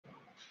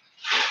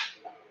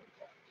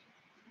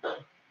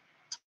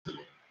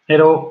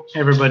Hello,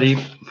 everybody.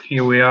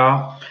 Here we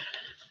are.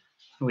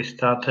 We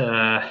start.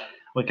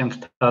 We can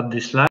start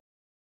this live.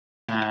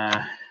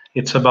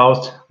 It's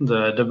about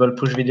the double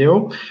push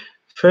video.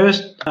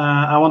 First,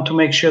 I want to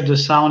make sure the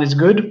sound is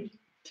good.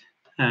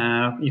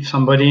 If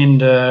somebody in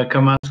the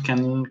comments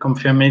can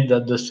confirm it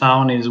that the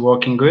sound is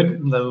working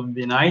good, that would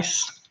be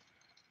nice.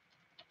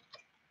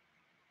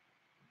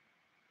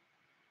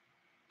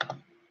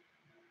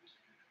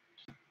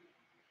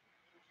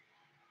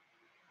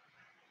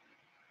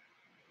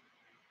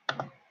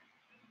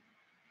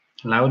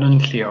 Loud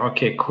and clear.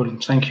 Okay, cool.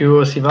 Thank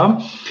you, Siva.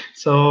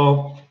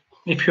 So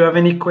if you have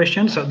any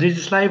questions, so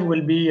this live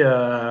will be,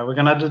 we're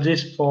gonna do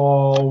this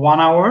for 1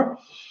 hour.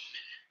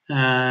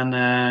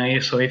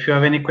 And so if you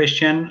have any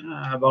question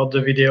about the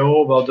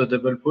video, about the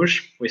double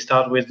push, we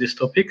start with these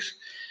topics.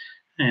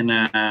 And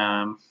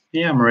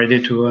yeah, I'm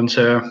ready to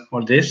answer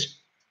all this.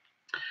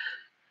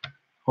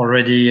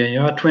 Already, you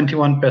are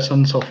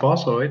 21% so far,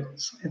 so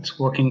it's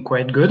working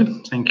quite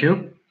good. Thank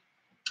you.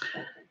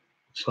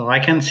 So I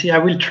can see, I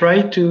will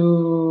try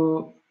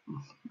to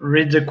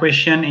read the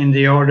question in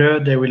the order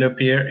they will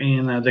appear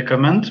in the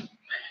comment.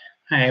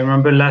 I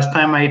remember last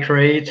time I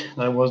tried,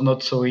 that was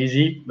not so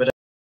easy, but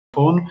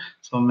phone,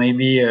 so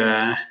maybe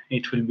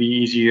it will be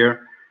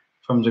easier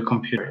from the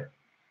computer.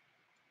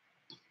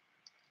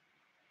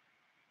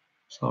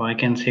 So I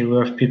can see we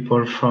have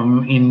people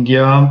from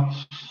India,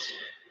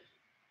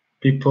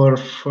 people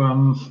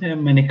from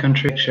many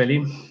countries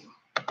actually.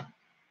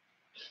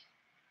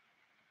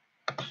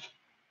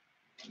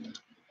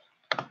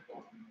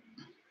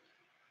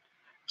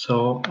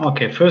 So,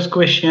 okay, first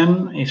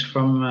question is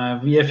from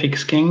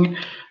VFX King.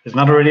 It's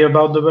not really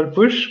about double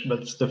push, but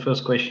it's the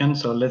first question,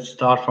 so let's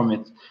start from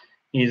it.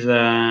 Is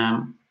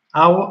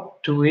how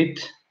to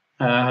hit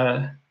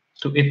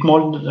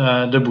mold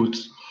the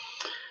boots.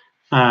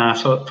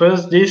 So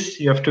first,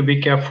 you have to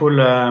be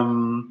careful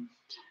on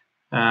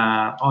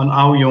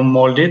how you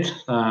mold it.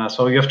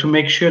 So you have to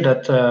make sure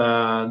that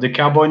the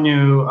carbon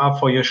you have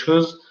for your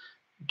shoes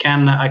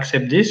can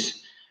accept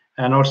this,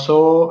 and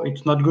also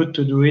it's not good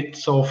to do it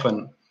so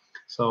often.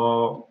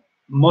 So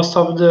most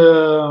of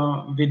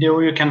the video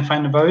you can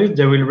find about it,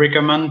 they will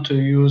recommend to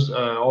use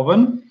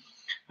oven.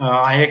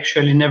 I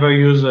actually never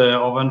use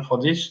oven for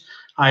this.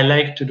 I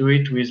like to do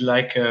it with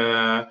like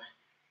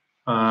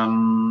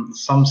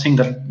something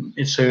that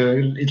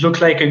it looks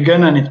like a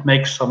gun and it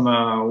makes some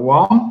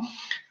warm.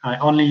 I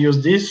only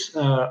use this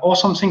or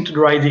something to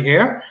dry the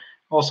hair,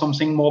 or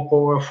something more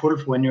powerful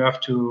when you have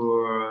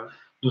to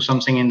do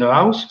something in the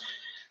house.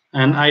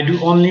 And I do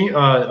only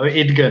a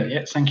heat gun.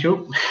 Yeah, thank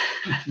you.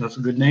 That's a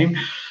good name.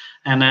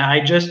 And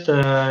I just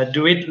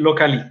do it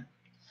locally.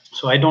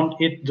 So I don't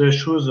hit the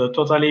shoes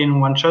totally in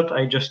one shot.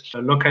 I just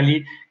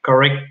locally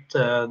correct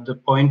the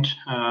point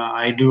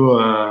I do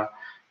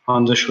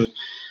on the shoes.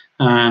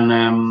 And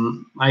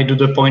I do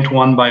the point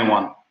one by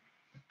one.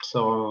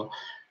 So,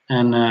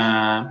 and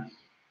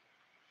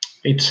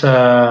it's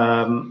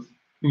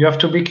you have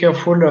to be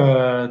careful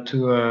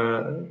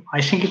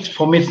I think it's,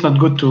 for me, it's not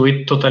good to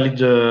hit totally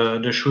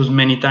the shoes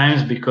many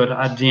times, because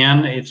at the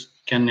end it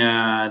can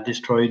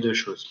destroy the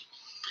shoes.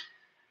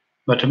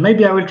 But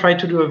maybe I will try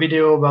to do a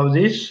video about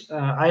this.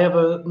 I have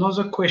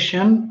another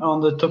question on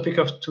the topic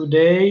of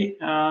today.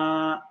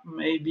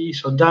 Maybe,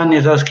 so Dan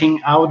is asking,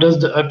 how does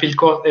the uphill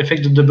course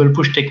affect the double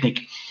push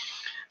technique?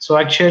 So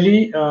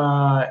actually,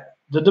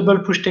 the double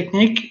push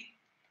technique,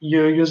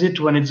 you use it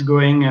when it's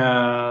going,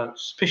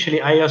 especially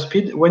higher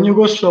speed. When you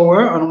go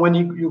slower and when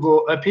you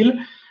go uphill,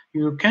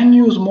 you can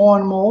use more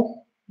and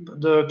more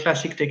the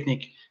classic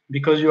technique,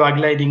 because you are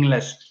gliding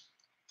less.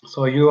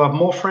 So you have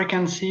more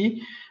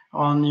frequency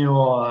on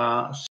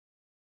your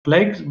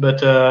legs,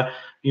 but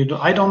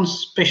I don't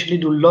especially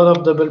do a lot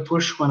of double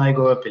push when I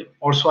go uphill.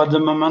 Also at the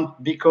moment,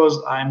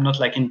 because I'm not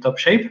like in top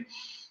shape,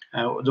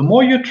 the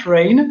more you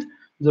train,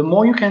 the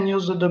more you can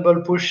use the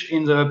double push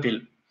in the uphill.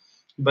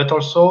 But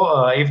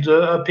also, if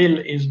the uphill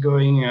is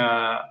going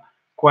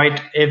quite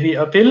heavy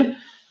uphill,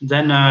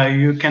 then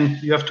you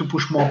have to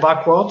push more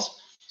backwards.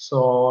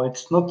 So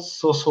it's not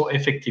so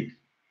effective.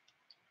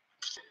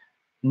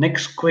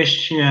 Next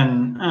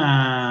question.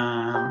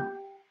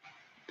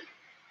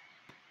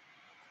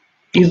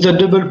 Is the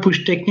double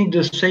push technique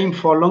the same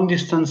for long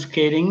distance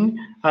skating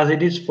as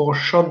it is for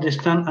short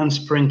distance and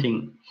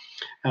sprinting?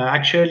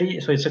 Actually,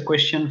 so it's a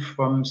question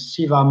from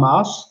Siva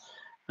Mars.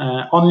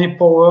 Only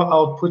power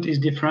output is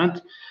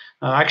different.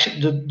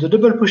 Actually, the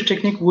double push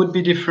technique would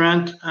be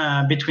different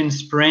between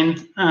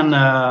sprint and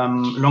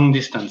long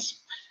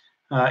distance.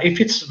 If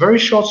it's very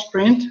short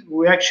sprint,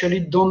 we actually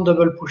don't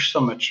double push so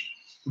much,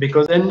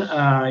 because then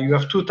you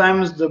have 2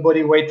 times the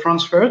body weight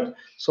transferred.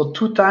 So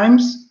 2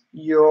 times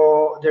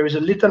there is a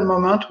little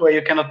moment where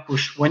you cannot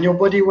push. When your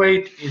body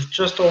weight is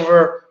just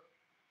over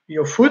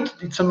your foot,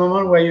 it's a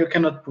moment where you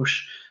cannot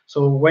push.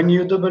 So when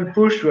you double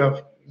push, you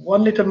have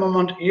 1 little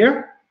moment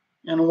here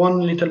and 1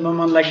 little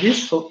moment like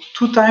this. So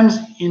 2 times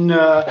in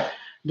the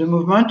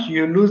movement,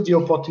 you lose the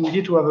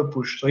opportunity to have a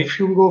push. So if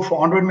you go for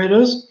 100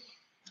 meters,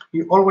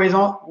 you always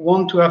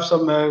want to have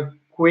some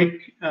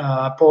quick,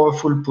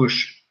 powerful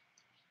push.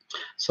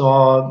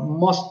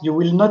 So you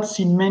will not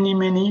see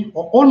many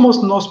or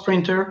almost no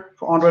sprinter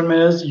for 100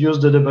 meters use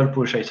the double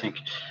push, I think.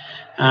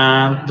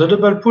 The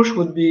double push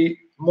would be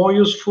more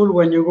useful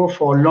when you go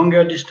for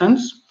longer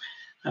distance.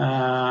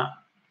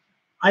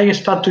 I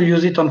start to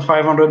use it on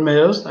 500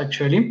 meters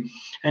actually,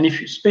 and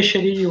if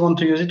especially you want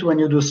to use it when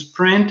you do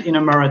sprint in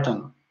a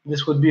marathon.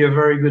 This would be a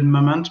very good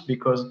moment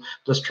because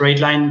the straight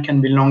line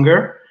can be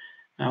longer.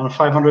 On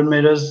 500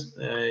 meters,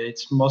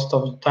 it's most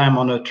of the time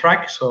on a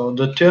track, so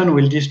the turn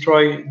will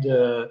destroy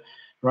the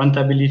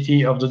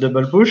rentability of the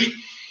double push.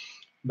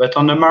 But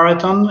on a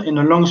marathon, in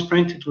a long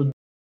sprint, it would be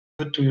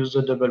good to use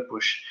the double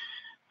push.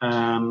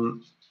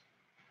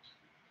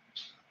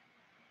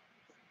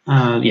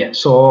 Yeah,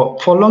 so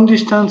for long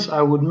distance,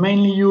 I would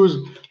mainly use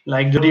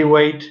like the body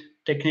weight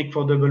technique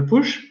for double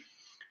push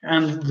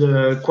and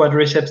the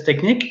quadriceps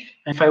technique.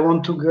 And if I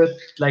want to get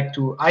like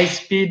to high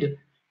speed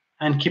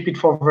and keep it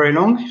for very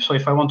long, so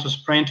if I want to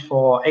sprint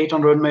for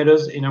 800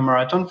 meters in a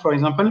marathon, for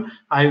example,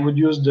 I would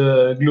use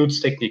the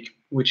glutes technique,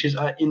 which is,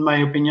 in my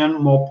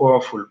opinion, more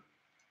powerful.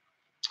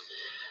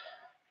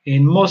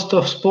 In most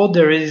of sport,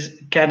 there is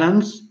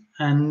cadence,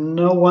 and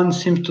no one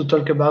seems to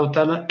talk about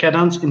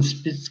cadence in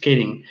speed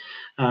skating.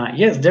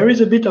 Yes, there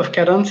is a bit of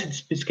cadence in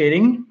speed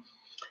skating,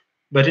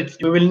 but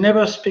we will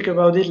never speak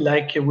about it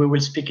like we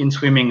will speak in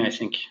swimming, I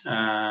think.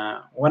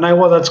 When I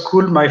was at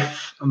school, my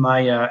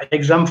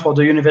exam for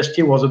the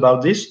university was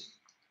about this,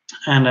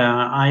 and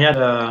I had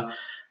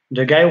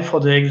the guy for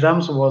the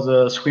exams was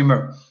a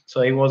swimmer,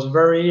 so he was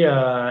very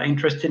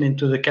interested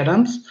into the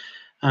cadence.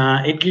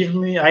 It gave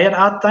me, I had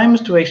hard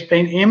times to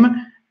explain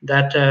him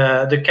that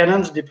the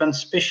cadence depends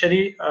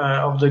especially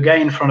of the guy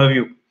in front of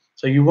you.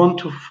 So you want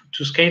to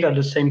skate at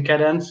the same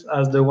cadence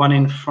as the one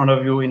in front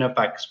of you in a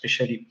pack,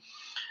 especially.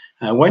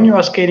 When you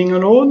are skating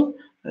alone,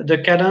 the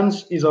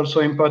cadence is also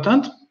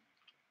important.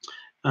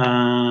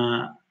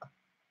 But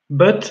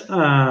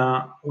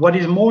what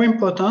is more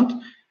important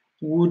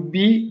would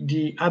be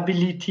the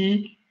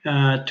ability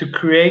to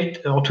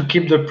create or to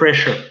keep the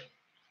pressure.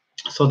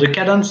 So the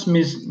cadence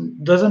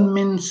doesn't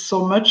mean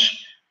so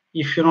much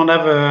if you don't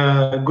have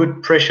a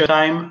good pressure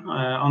time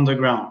on the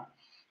ground.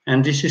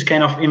 And this is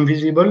kind of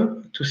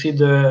invisible to see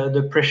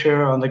the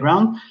pressure on the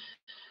ground.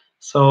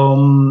 So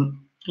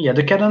yeah,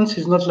 the cadence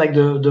is not like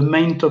the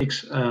main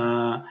topics.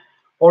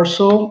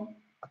 Also,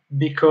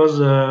 because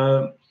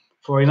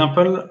for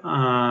example,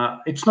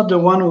 it's not the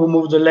one who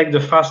moves the leg the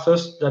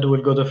fastest that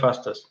will go the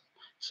fastest.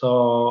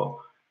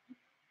 So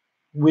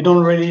we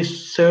don't really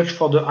search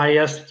for the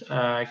highest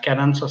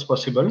cadence as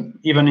possible,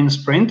 even in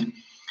sprint.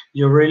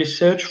 You really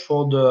search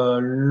for the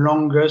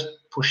longest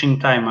pushing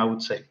time, I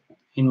would say,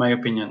 in my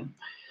opinion.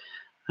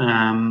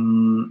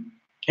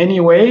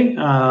 Anyway,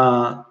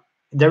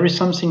 there is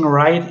something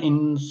right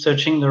in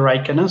searching the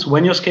right cadence.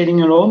 When you're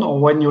skating alone or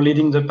when you're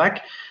leading the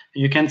pack,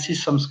 you can see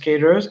some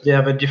skaters, they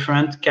have a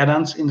different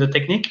cadence in the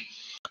technique.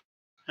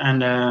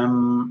 And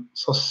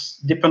so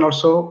depend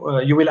also,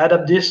 you will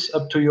adapt this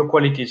up to your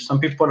qualities. Some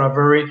people are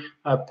very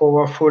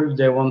powerful.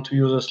 They want to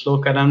use a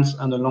slow cadence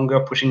and a longer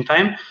pushing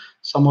time.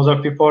 Some other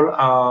people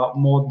are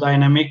more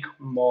dynamic,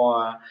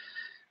 more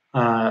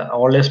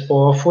or less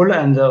powerful,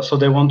 and so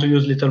they want to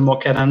use little more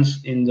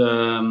cadence in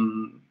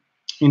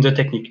the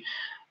technique.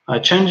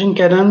 Changing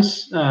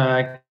cadence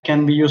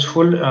can be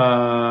useful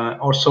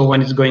also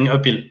when it's going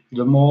uphill.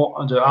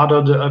 The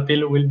harder the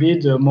uphill will be,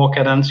 the more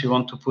cadence you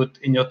want to put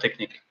in your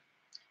technique.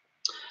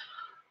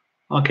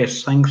 Okay,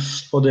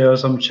 thanks for the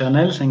awesome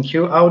channel. Thank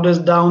you. How does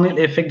downhill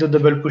affect the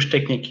double push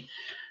technique?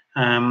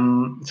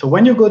 So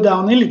when you go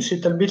downhill, it's a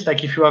little bit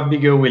like if you have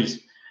bigger wheels.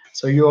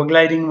 So you are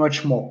gliding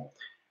much more.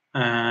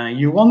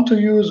 You want to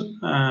use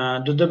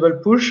the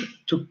double push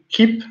to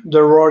keep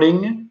the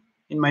rolling,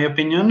 in my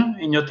opinion,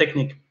 in your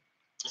technique.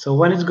 So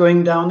when it's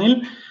going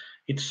downhill,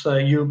 it's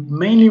you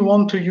mainly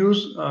want to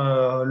use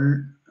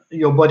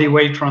your body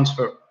weight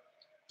transfer,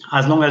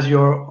 as long as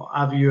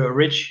you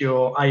reach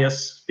your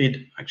highest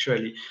speed,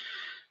 actually.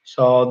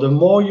 So the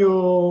more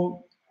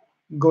you're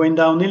going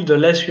downhill, the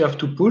less you have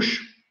to push,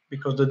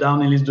 because the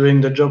downhill is doing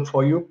the job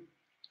for you.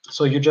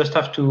 So you just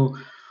have to,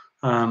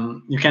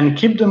 you can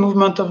keep the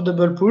movement of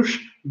double push,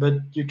 but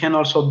you can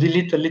also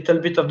delete a little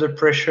bit of the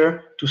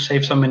pressure to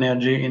save some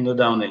energy in the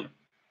downhill.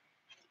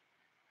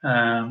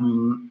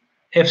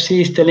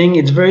 FC is telling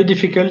it's very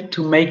difficult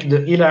to make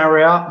the hill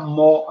area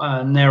more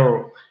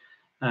narrow.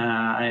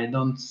 I'm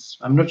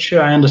not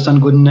sure I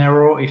understand good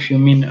narrow if you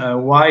mean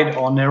wide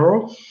or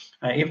narrow.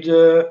 If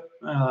the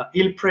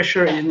hill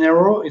pressure is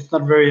narrow, it's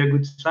not very a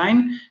good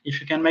sign. If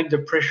you can make the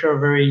pressure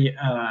very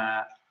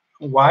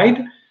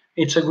wide,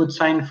 it's a good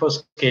sign for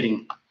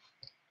skating.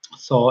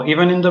 So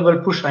even in double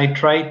push, I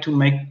try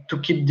to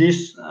keep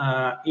this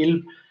hill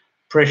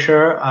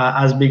pressure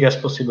as big as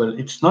possible.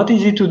 It's not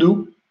easy to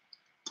do,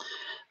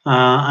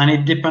 and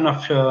it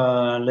depends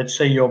on let's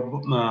say your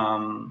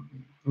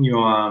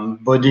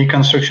body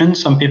construction.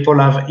 Some people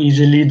have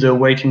easily the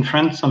weight in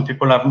front. Some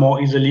people have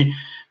more easily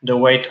the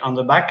weight on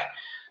the back.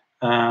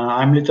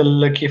 I'm a little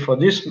lucky for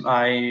this.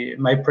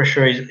 My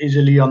pressure is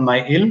easily on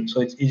my heel,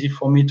 so it's easy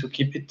for me to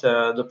keep it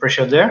the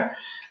pressure there.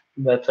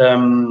 but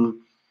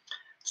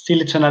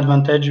still it's an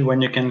advantage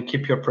when you can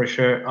keep your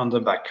pressure on the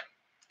back.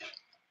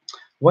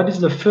 What is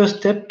the first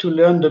step to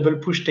learn double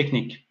push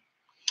technique?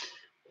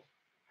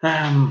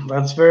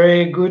 That's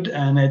very good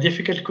and a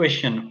difficult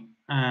question.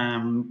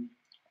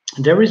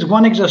 There is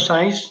one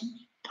exercise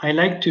I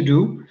like to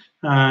do.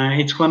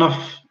 It's one of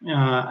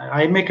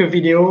I make a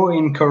video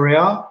in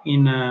Korea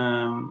in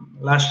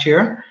last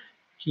year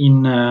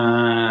in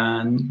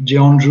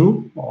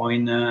Jeonju, or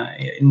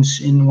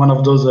in one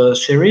of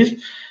those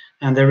series,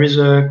 and there is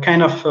a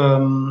kind of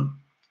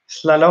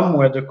slalom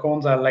where the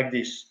cones are like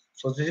this.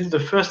 So this is the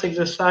first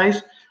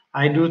exercise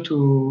I do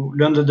to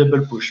learn the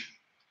double push.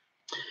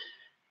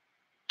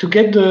 To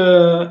get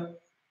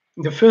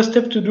the first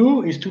step to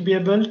do is to be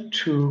able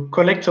to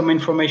collect some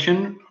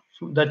information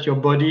that your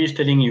body is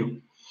telling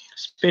you,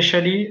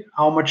 especially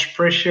how much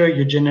pressure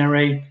you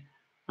generate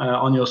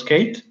on your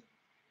skate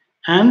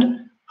and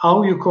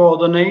how you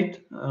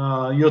coordinate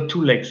your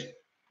two legs.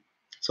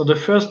 So the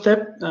first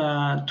step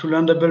to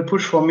learn double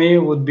push for me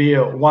would be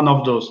one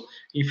of those.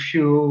 If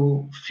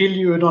you feel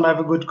you don't have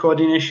a good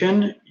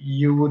coordination,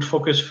 you would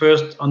focus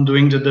first on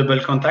doing the double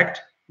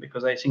contact,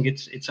 because I think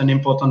it's an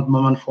important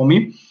moment for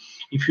me.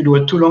 If you do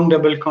a too long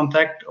double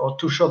contact or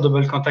too short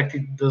double contact,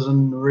 it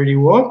doesn't really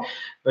work.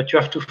 But you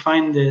have to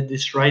find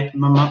this right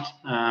moment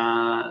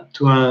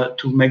to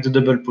make the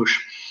double push.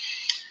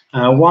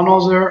 One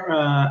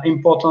other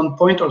important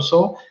point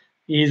also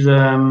is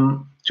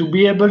to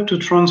be able to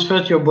transfer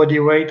your body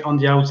weight on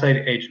the outside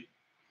edge.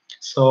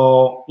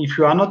 So if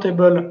you are not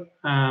able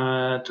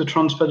to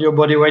transfer your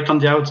body weight on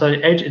the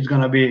outside edge, it's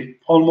going to be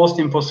almost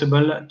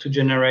impossible to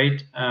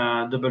generate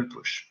double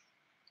push.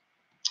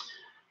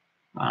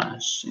 I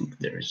think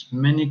there is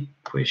many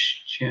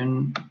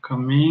questions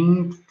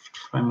coming.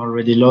 I'm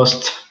already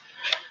lost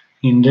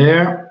in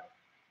there.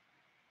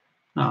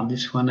 Now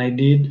this one I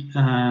did,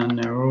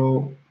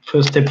 narrow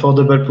first step for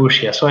double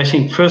push. Yeah, so I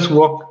think first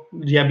work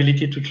the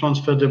ability to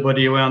transfer the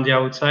body weight on the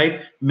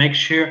outside. Make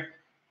sure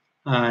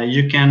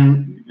you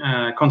can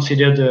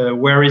consider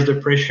where is the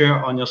pressure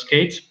on your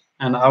skates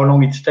and how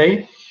long it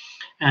stays,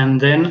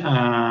 and then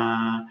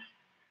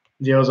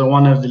the other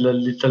one is the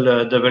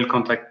little double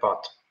contact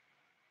part.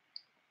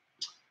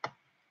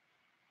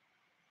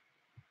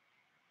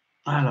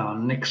 Alors,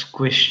 next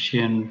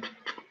question: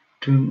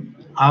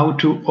 how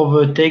to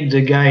overtake the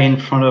guy in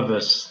front of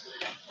us?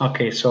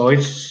 Okay, so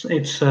it's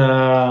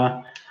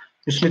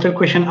this little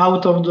question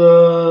out of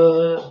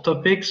the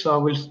topic, so I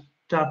will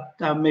start.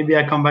 Maybe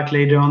I come back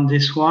later on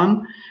this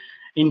one.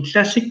 In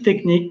classic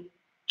technique,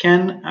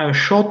 can a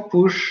short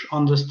push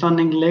on the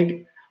standing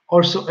leg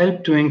also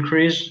help to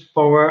increase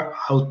power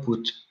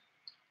output?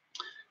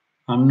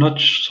 I'm not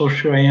so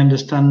sure I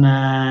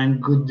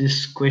understand good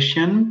this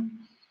question.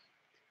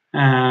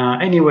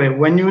 Anyway,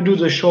 when you do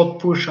the short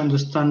push on the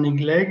standing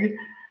leg,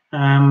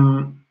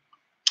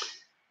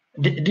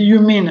 do you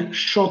mean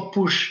short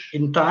push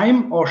in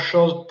time or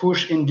short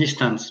push in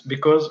distance?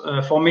 Because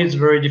for me it's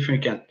very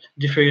different.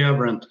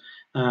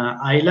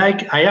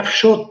 I have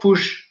short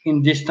push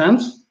in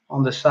distance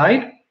on the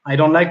side. I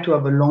don't like to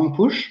have a long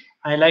push.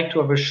 I like to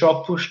have a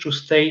short push to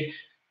stay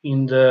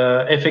in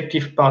the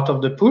effective part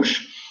of the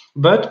push,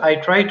 but I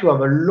try to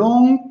have a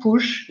long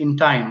push in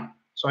time.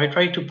 So I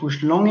try to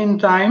push long in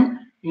time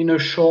in a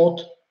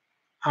short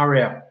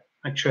area.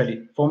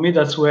 Actually, for me,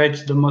 that's where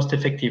it's the most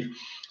effective.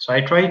 So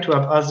I try to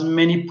have as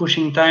many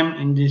pushing time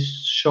in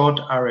this short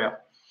area.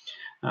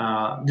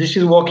 This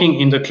is working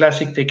in the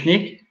classic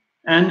technique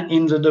and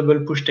in the double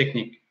push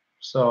technique.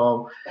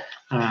 So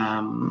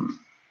I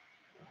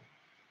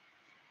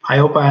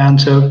hope I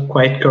answered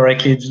quite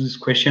correctly this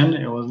question.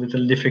 It was a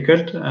little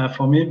difficult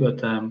for me,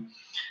 but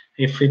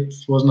if it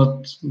was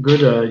not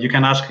good, you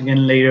can ask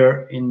again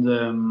later in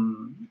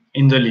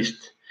the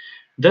list.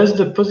 Does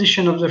the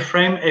position of the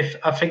frame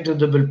affect the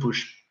double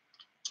push?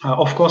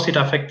 Of course, it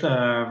affects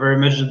very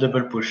much the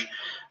double push.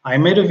 I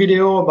made a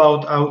video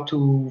about how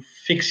to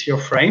fix your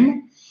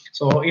frame.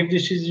 So if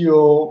this is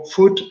your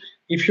foot,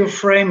 if your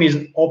frame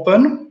is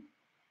open,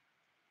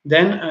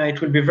 then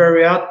it will be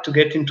very hard to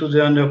get into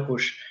the under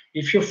push.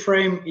 If your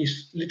frame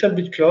is a little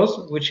bit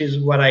closed, which is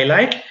what I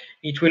like,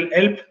 it will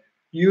help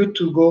you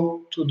to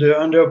go to the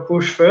under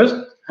push first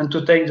and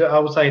to take the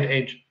outside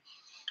edge.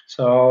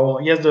 So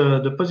yes,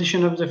 the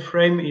position of the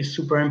frame is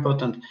super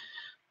important.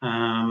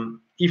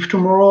 If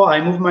tomorrow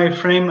I move my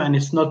frame and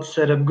it's not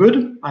set up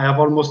good, I have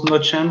almost no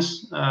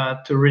chance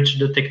to reach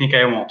the technique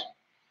I want.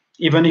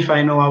 Even if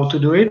I know how to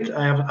do it,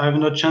 I have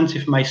no chance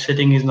if my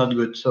setting is not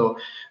good. So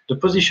the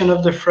position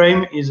of the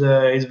frame is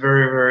very,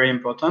 very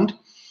important.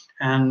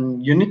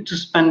 And you need to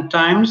spend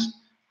times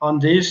on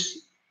this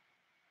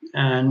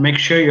and make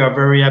sure you are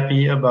very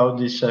happy about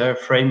this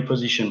frame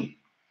position.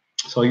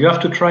 So you have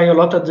to try a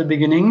lot at the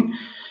beginning.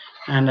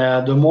 And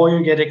the more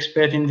you get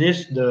expert in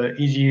this, the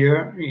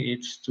easier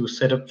it's to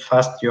set up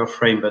fast your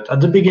frame. But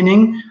at the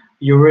beginning,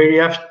 you really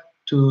have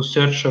to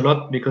search a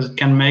lot because it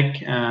can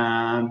make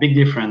a big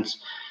difference.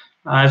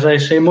 As I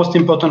say, most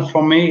important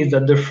for me is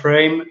that the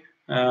frame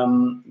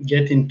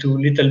get into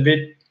little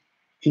bit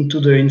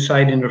into the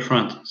inside in the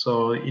front.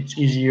 So it's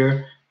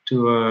easier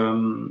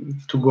to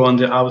go on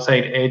the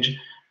outside edge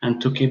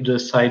and to keep the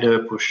side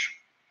push.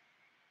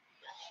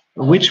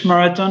 Which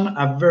marathon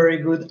have very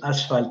good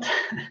asphalt?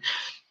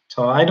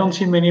 So I don't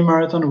see many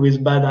marathon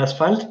with bad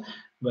asphalt,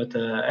 but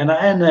and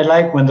I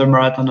like when the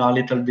marathon are a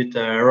little bit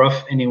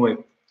rough anyway.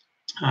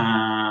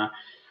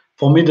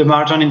 For me, the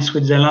marathon in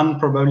Switzerland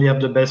probably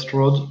have the best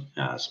road,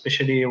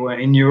 especially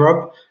in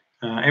Europe.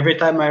 Every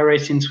time I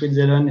race in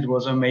Switzerland, it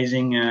was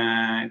amazing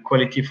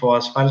quality for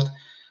asphalt.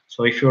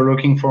 So if you're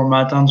looking for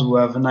marathons who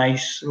have a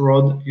nice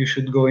road, you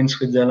should go in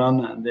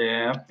Switzerland. And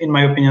in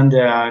my opinion,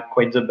 they are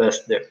quite the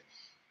best there.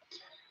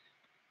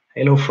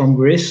 Hello from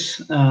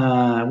Greece.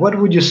 What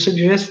would you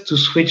suggest to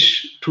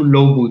switch to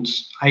low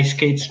boots? I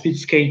skate speed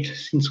skate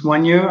since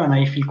 1 year, and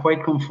I feel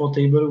quite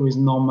comfortable with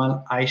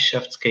normal high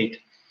shaft skate.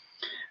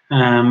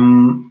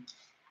 I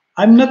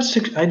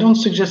don't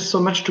suggest so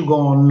much to go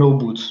on low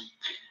boots.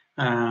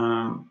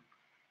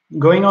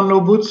 Going on low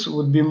boots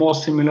would be more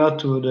similar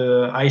to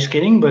the ice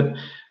skating, but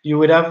you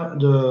would have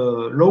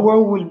the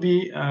lower will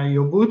be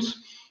your boots.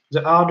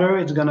 The harder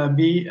it's gonna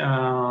be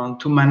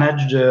to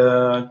manage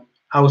the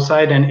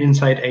outside and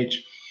inside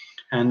edge,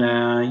 and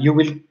you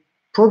will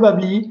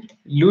probably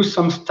lose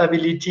some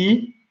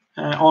stability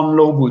on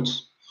low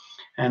boots.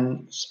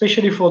 And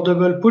especially for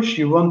double push,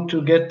 you want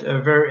to get a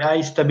very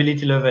high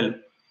stability level,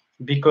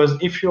 because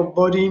if your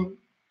body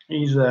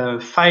is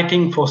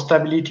fighting for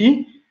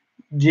stability,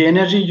 the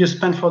energy you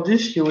spend for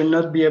this, you will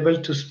not be able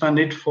to spend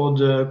it for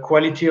the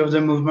quality of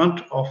the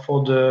movement or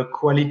for the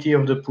quality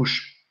of the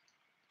push.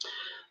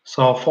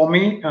 So for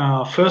me,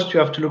 first you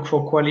have to look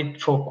for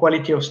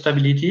quality of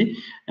stability,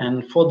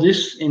 and for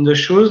this in the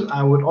shoes,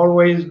 I would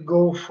always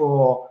go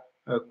for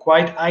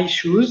quite high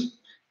shoes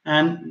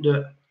and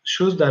the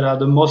shoes that are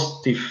the most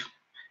stiff.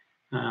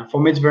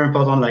 For me, it's very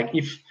important. Like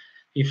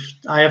if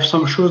I have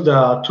some shoes that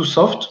are too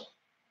soft,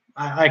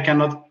 I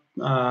cannot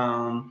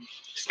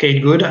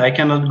skate good. I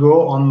cannot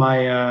go on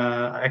my.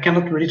 I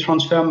cannot really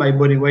transfer my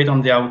body weight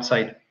on the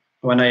outside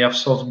when I have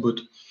soft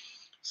boot.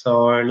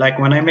 So like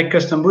when I make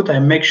custom boot, I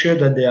make sure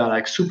that they are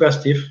like super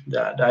stiff.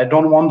 That I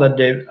don't want that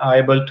they are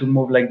able to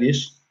move like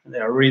this.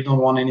 I really don't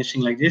want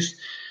anything like this.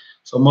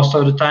 So most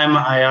of the time,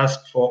 I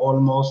ask for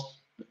almost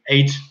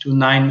 8 to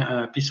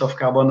 9 pieces of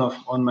carbon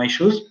on my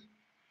shoes.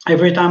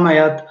 Every time I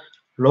had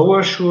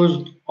lower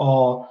shoes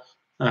or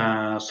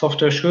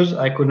softer shoes,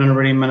 I couldn't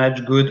really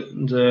manage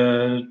good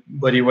the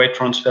body weight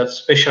transfer,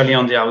 especially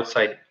on the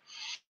outside.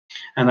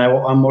 And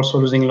I'm also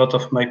losing a lot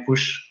of my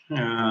push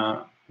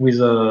with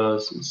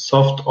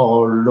soft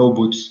or low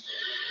boots.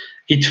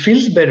 It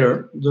feels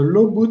better. The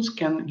low boots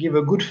can give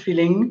a good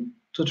feeling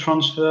to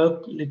transfer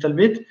a little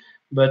bit,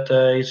 but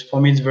for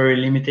me, it's very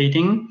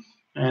limiting.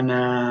 And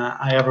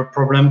I have a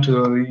problem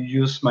to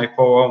use my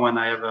power when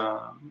I have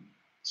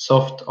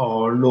soft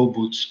or low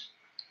boots.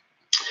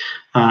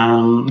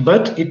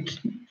 But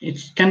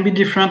it can be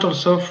different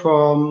also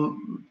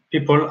from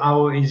people.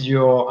 How is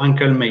your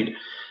ankle made?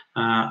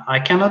 I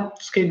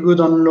cannot skate good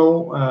on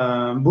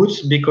low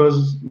boots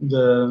because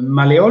the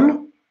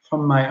malleole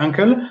from my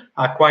ankle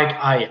are quite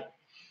high.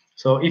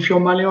 So if your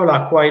malleole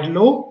are quite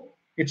low,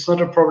 it's not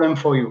a problem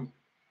for you.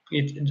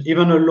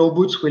 Even a low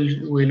boots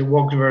will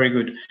work very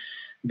good.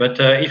 But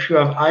if you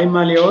have high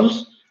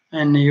malleoles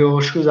and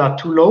your shoes are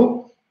too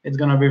low, it's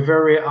going to be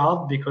very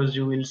hard because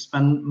you will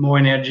spend more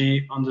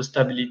energy on the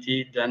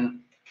stability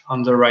than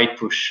on the right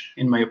push,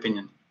 in my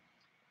opinion.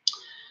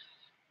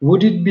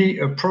 Would it be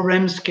a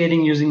problem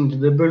skating using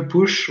the double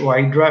push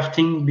while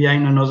drafting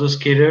behind another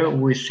skater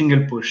with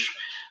single push?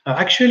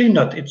 Actually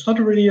not. It's not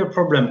really a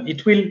problem.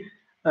 It will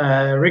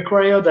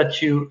require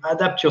that you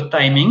adapt your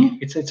timing.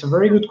 It's a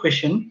very good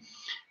question.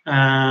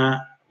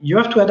 You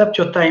have to adapt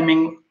your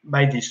timing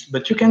by this,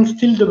 but you can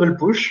still double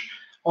push.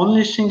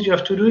 Only thing you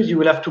have to do is you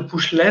will have to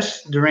push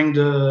less during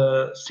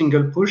the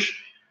single push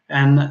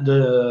and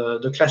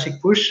the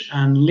classic push,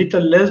 and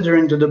little less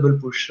during the double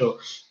push. So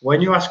when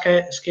you are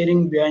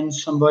skating behind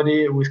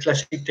somebody with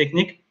classic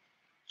technique,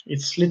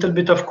 it's a little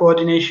bit of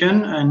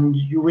coordination, and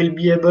you will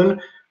be able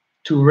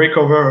to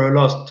recover a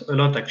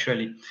lot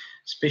actually.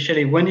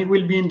 Especially when it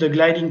will be in the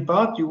gliding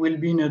part, you will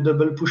be in a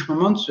double push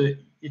moment, so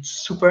it's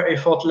super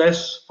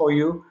effortless for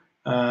you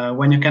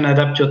when you can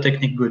adapt your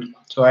technique good.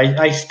 So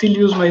I still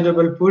use my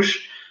double push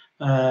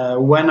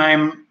when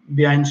I'm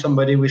behind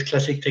somebody with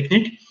classic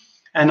technique,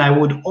 and I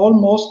would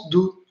almost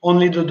do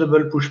only the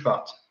double push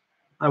part.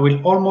 I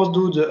will almost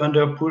do the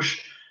under push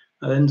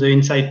and the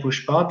inside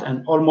push part,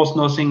 and almost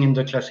nothing in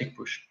the classic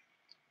push.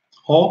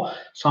 Or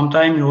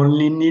sometimes you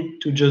only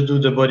need to just do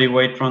the body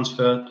weight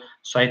transfer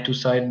side to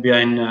side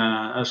behind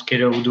a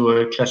skater who do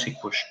a classic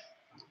push.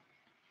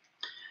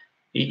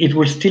 It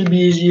will still be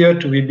easier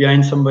to be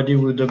behind somebody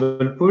with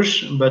double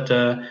push, but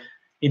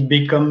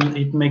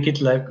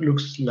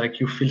looks like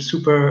you feel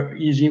super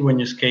easy when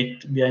you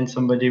skate behind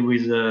somebody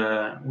with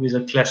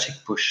a classic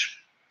push.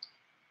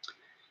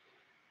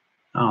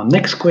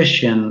 Next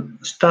question,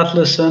 start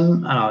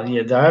lesson.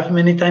 Yeah, there are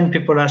many times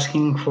people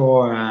asking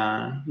for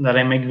that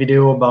I make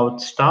video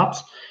about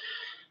starts.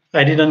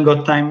 I didn't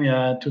got time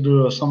to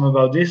do some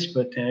about this,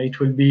 but it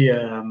will be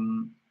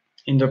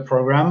in the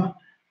program.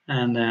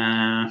 And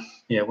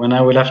yeah, when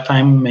I will have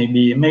time,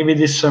 maybe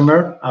this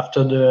summer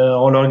after the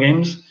roller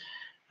games,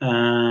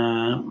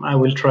 I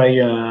will try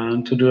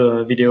to do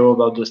a video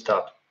about the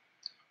start.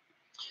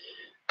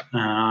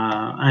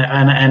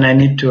 And I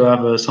need to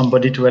have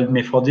somebody to help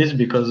me for this,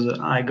 because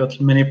I got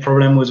many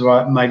problems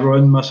with my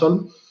groin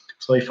muscle.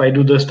 So if I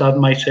do the start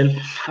myself,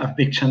 I have a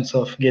big chance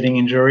of getting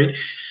injury.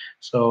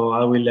 So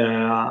I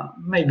will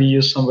maybe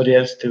use somebody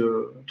else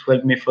to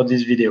help me for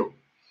this video.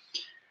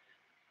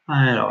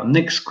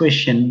 Next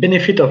question: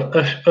 benefit of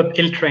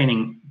uphill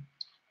training.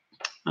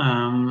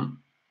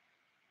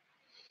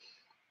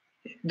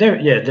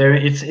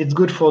 It's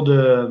good for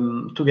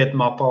the to get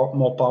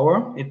more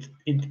power. It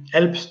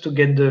helps to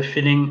get the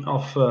feeling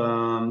of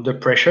the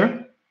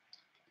pressure.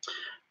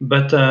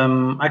 But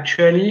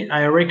actually,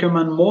 I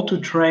recommend more to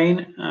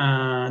train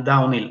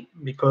downhill,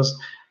 because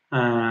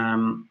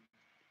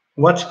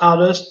what's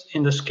hardest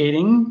in the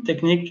skating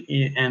technique,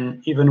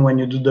 and even when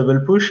you do double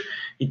push,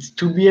 it's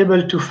to be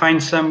able to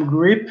find some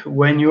grip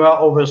when you are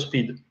over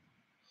speed.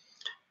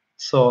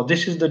 So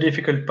this is the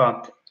difficult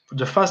part.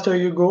 The faster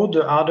you go,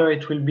 the harder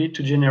it will be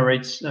to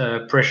generate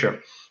pressure.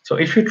 So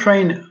if you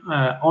train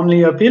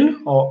only uphill,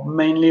 or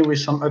mainly with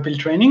some uphill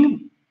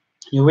training,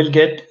 you will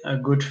get a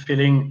good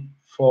feeling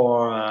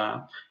for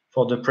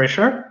the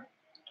pressure,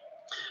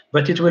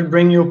 but it will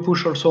bring your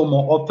push also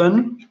more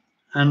open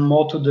and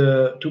more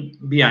to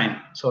behind.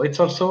 So it's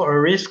also a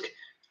risk,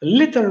 a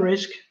little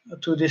risk,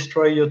 to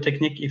destroy your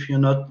technique if you're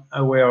not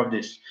aware of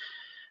this.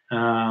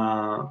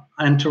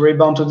 And to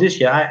rebound to this,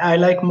 yeah, I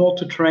like more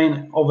to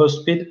train over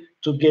speed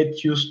to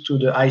get used to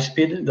the high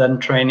speed than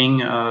training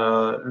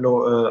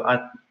low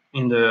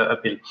in the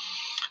uphill.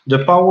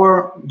 The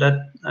power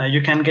that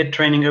you can get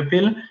training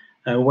uphill,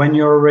 when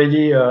you're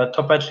already a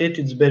top athlete,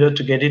 it's better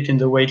to get it in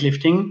the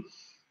weightlifting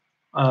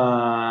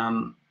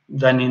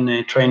than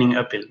in training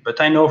uphill.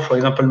 But I know, for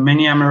example,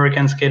 many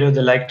American skaters,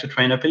 they like to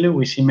train uphill.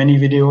 We see many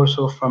videos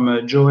also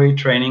from Joey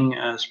training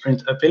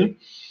sprint uphill.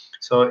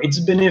 So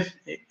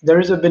there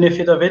is a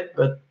benefit of it,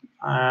 but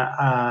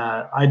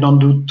I don't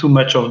do too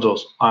much of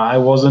those. I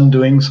wasn't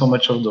doing so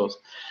much of those.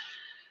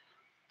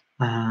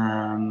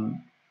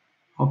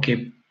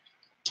 Okay.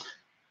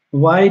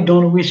 Why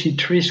don't we see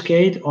tree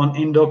skate on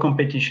indoor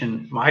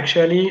competition? Well,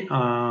 actually,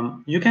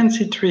 you can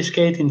see tree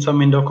skate in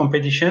some indoor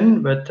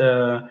competition, but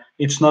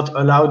it's not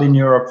allowed in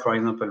Europe, for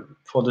example,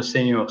 for the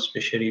seniors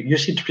especially. You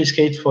see tree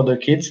skate for the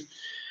kids.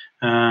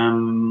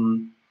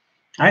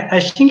 I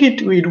think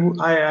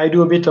I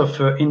do a bit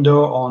of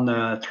indoor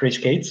on tree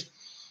skates.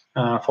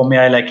 For me,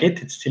 I like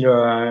it. It's still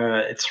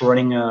it's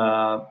running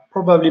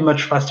probably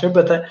much faster,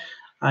 but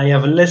I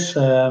have less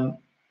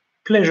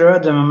pleasure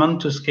at the moment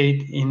to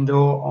skate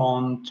indoor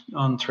on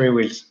 3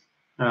 wheels.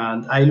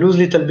 I lose a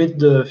little bit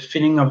the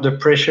feeling of the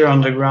pressure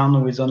on the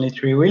ground with only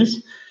 3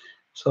 wheels.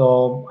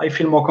 So I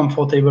feel more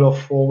comfortable of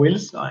 4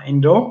 wheels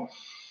indoor.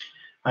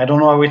 I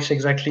don't know how it's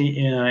exactly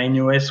in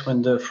US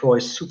when the floor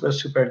is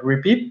super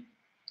grippy.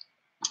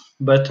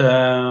 But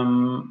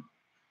also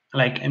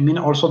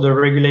the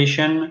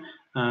regulation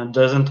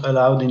doesn't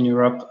allow in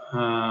Europe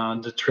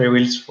the 3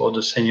 wheels for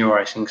the senior,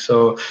 I think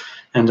so,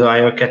 and the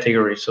higher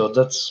category. So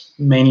that's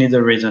mainly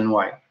the reason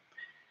why.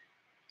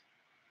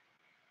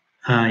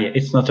 Yeah,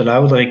 it's not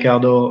allowed.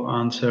 Ricardo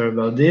answer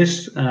about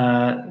this.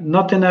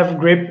 Not enough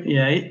grip.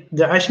 Yeah,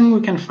 I think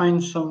we can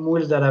find some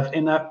wheels that have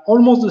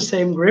almost the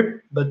same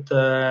grip, but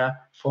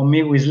for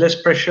me, with less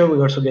pressure, we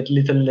also get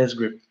little less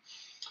grip.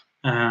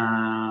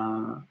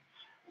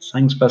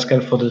 Thanks,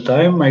 Pascal, for the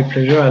time. My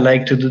pleasure. I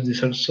like to do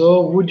this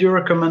also. Would you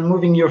recommend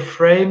moving your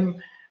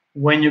frame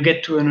when you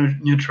get to a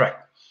new track?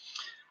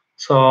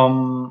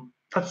 So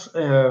that's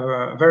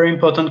a very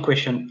important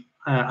question.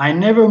 I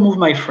never move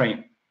my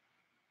frame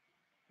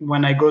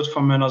when I go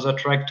from another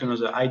track to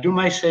another. I do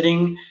my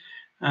setting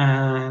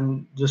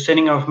and the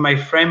setting of my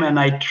frame, and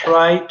I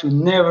try to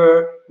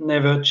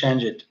never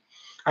change it.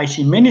 I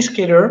see many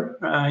skaters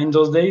in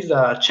those days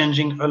are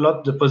changing a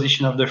lot the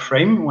position of the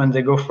frame when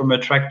they go from a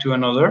track to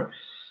another.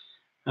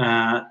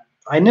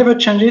 I never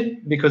change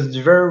it because it's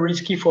very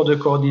risky for the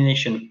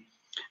coordination.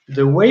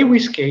 The way we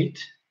skate,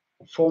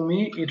 for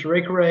me, it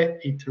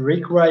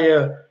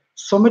requires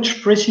so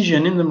much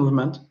precision in the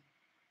movement.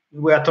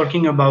 We are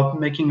talking about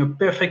making a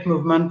perfect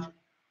movement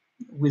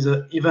with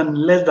even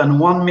less than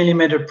 1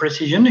 millimeter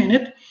precision in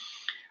it.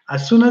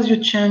 As soon as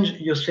you change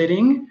your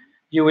setting,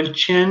 you will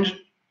change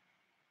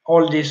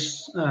all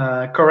this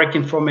correct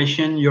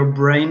information your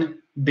brain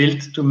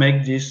built to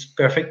make this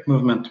perfect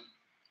movement.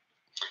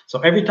 So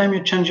every time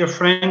you change your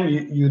frame,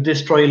 you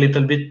destroy a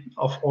little bit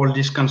of all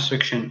this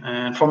construction.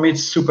 And for me,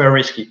 it's super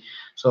risky.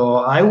 So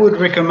I would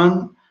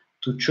recommend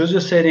to choose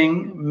a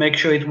setting, make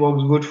sure it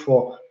works good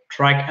for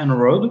track and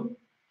road,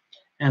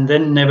 and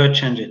then never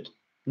change it.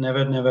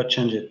 Never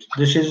change it.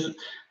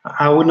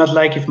 I would not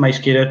like if my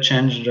skater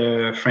changed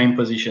the frame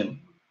position.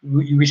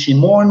 We see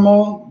more and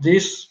more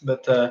this,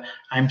 but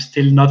I'm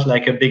still not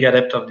like a big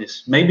adept of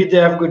this. Maybe they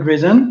have good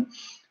reason,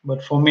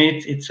 but for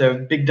me, it's a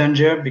big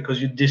danger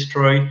because you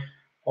destroy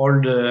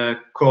all the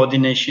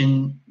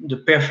coordination, the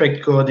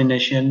perfect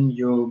coordination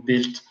you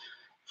built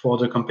for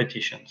the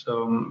competition.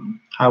 So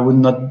I would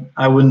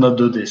not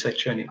do this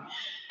actually.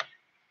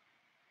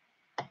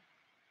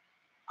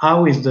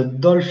 How is the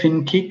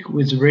dolphin kick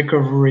with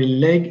recovery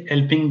leg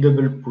helping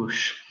double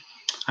push?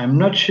 I'm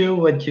not sure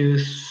what you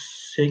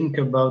think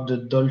about the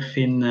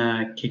dolphin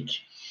kick.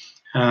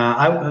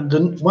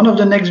 One of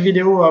the next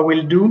video I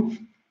will do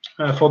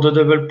for the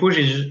double push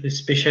is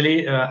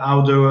especially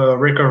how the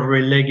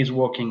recovery leg is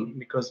working,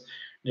 because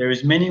there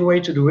is many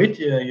ways to do it.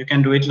 You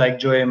can do it like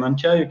Joey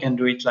Montia, you can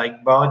do it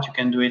like Bart, you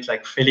can do it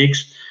like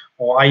Felix,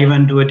 or I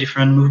even do a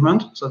different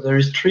movement. So there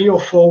is 3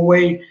 or 4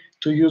 ways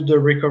to use the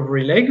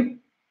recovery leg.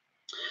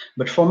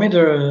 But for me,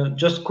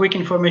 just quick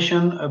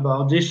information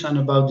about this and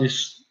about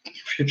this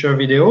future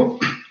video.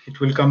 It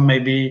will come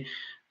maybe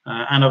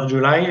end of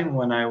July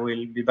when I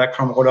will be back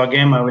from roller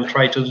game. I will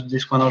try to do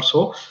this one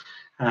also.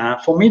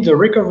 For me, the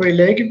recovery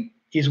leg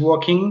is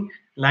working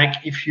like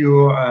if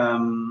you're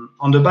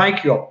on the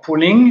bike, you're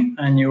pulling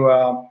and you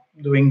are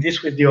doing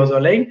this with the other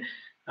leg.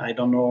 I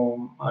don't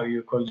know how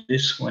you call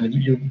this when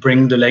you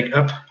bring the leg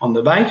up on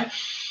the bike.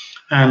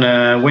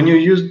 And when you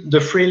use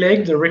the free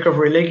leg, the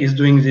recovery leg is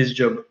doing this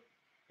job.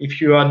 If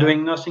you are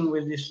doing nothing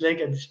with this leg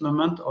at this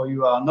moment, or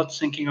you are not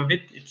thinking of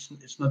it,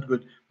 it's not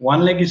good.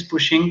 One leg is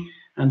pushing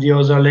and the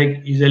other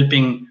leg is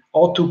helping,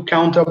 or to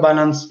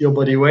counterbalance your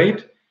body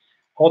weight,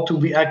 or to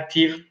be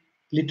active,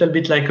 little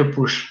bit like a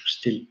push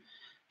still.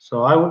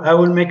 So I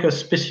will make a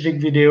specific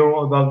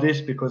video about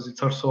this, because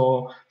it's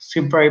also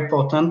super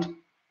important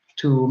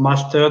to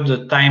master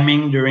the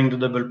timing during the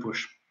double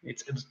push.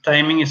 The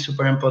timing is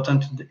super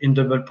important in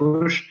double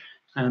push,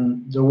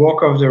 and the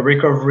work of the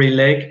recovery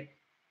leg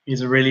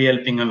is really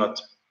helping a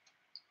lot.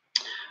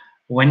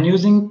 When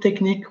using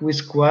technique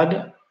with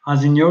quad,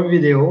 as in your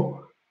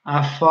video,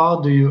 how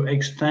far do you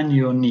extend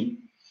your knee?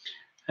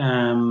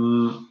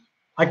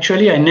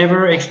 Actually, I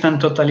never extend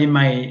totally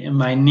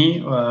my knee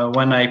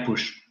when I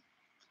push.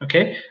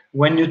 Okay,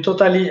 when you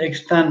totally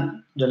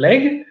extend the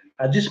leg,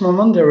 at this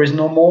moment there is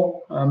no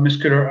more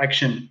muscular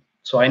action.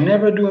 So I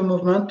never do a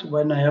movement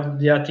when I have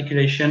the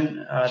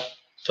articulation at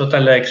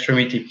total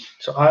extremity.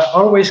 So I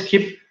always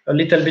keep a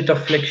little bit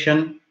of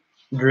flexion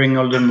during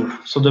all the move,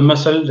 so the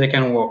muscle they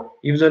can work.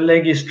 If the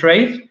leg is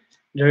straight,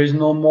 there is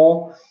no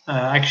more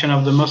action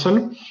of the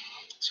muscle.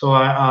 So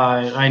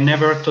I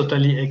never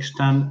totally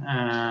extend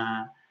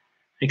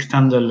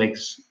the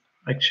legs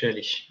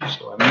actually.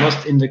 So I'm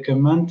lost in the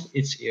comment.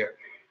 It's here.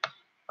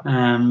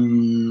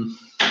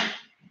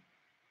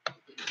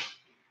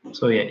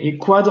 So yeah, in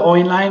quad or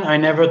inline, I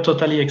never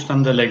totally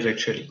extend the legs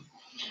actually.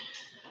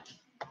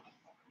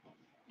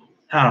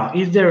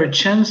 Is there a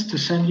chance to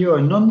send you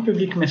a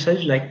non-public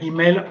message like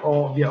email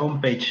or via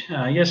homepage?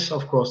 Yes,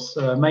 of course.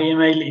 My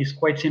email is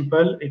quite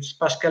simple. It's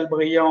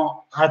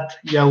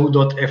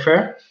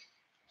pascalbriand@yahoo.fr.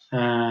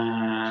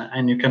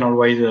 And you can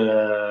always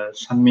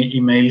send me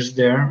emails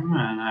there.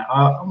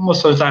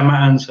 Most of the time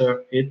I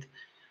answer it.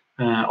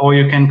 Or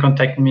you can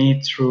contact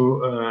me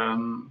through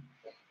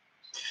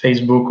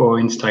Facebook or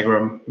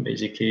Instagram.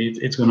 Basically,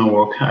 it's going to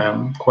work.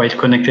 I'm quite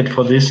connected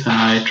for this, and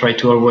I try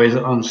to always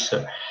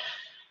answer.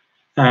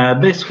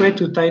 Best way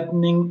to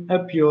tightening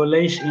up your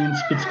lace in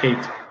speed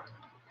skate.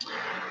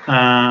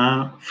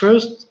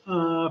 First,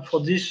 for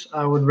this,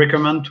 I would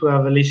recommend to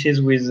have laces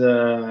with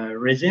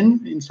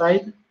resin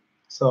inside.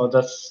 So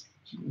that's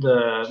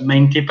the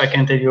main tip I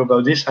can tell you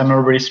about this. I'm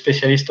not really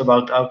specialist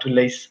about how to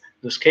lace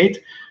the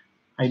skate.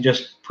 I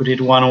just put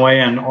it one way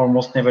and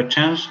almost never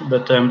change.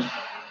 But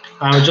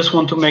I just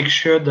want to make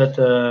sure that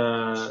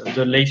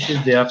the laces,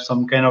 they have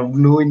some kind of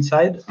glue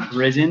inside,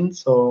 resin,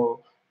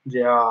 so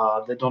they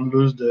don't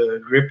lose the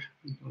grip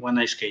when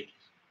I skate.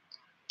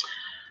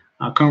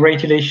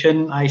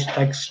 Congratulations, Ice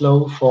Tag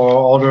Slow, for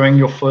ordering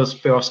your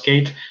first pair of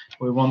skate.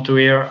 We want to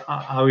hear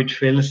how it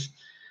feels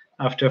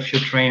after a few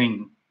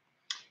training.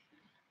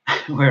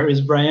 Where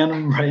is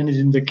Brian? Brian is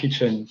in the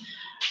kitchen.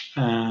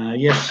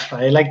 Yes,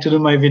 I like to do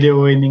my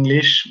video in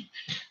English.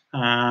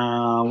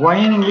 Why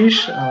in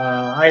English?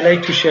 I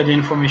like to share the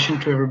information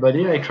to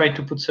everybody. I try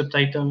to put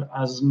subtitles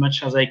as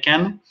much as I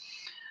can.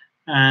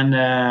 And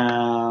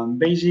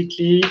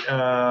basically,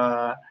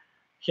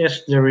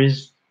 yes, there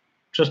is,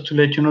 just to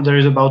let you know, there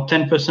is about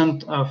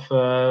 10% of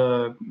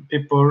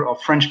people,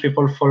 of French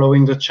people,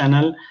 following the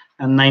channel,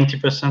 and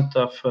 90%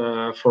 of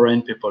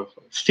foreign people.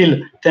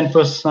 Still,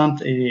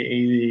 10%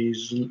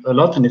 is a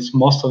lot, and it's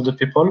most of the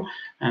people,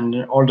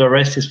 and all the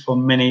rest is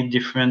from many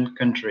different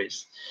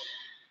countries.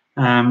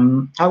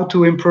 How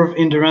to improve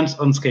endurance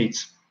on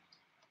skates.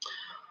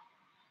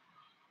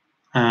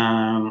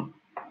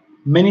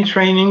 Many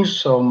trainings.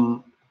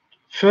 So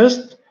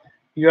first,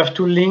 you have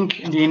to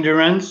link the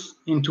endurance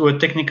into a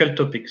technical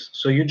topics.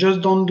 So you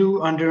just don't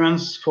do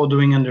endurance for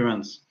doing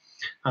endurance.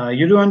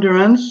 You do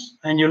endurance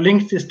and you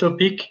link this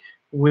topic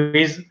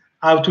with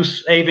how to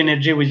save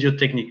energy with your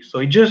technique. So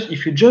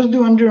if you just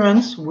do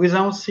endurance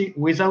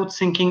without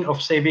thinking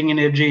of saving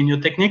energy in your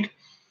technique,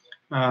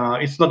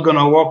 it's not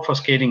gonna work for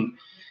skating,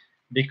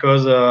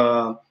 because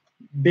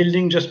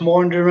building just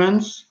more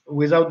endurance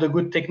without the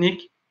good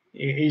technique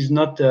is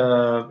not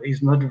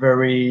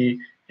very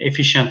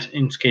efficient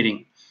in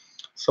skating.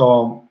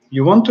 So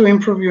you want to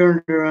improve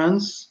your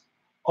endurance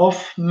of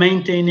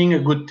maintaining a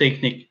good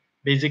technique.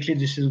 Basically,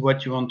 this is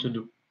what you want to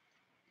do.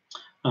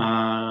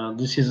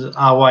 This is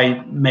how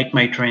I make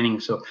my training.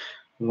 So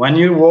when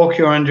you work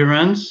your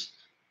endurance,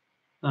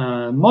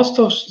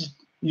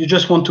 you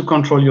just want to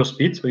control your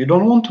speed. So you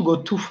don't want to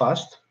go too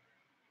fast.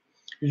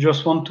 You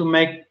just want to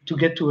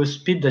get to a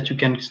speed that you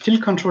can still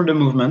control the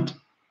movement.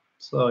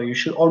 So you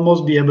should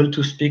almost be able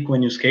to speak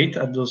when you skate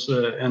at those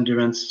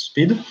endurance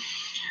speed.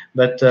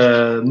 But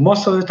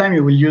most of the time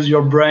you will use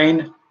your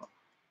brain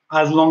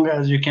as long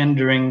as you can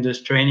during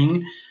this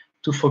training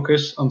to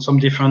focus on some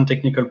different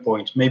technical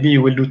points. Maybe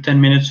you will do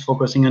 10 minutes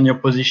focusing on your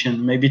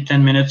position, maybe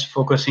 10 minutes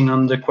focusing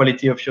on the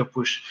quality of your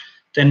push,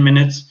 10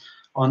 minutes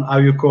on how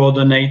you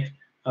coordinate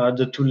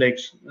the two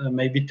legs,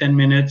 maybe 10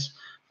 minutes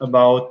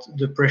about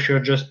the pressure,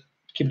 just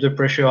keep the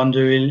pressure on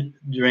the wheel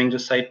during the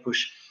side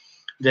push.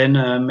 Then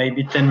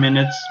maybe 10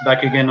 minutes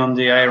back again on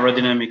the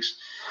aerodynamics.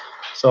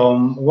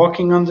 So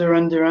working on the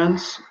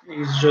endurance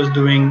is just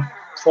doing,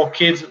 for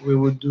kids, we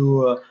would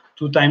do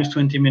 2 times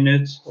 20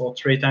 minutes or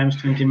 3 times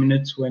 20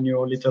 minutes when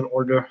you're a little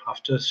older,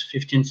 after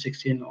 15,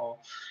 16, or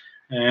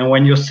and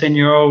when you're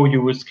senior,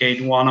 you would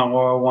skate 1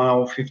 hour, 1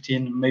 hour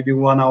 15, maybe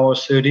 1 hour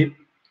 30.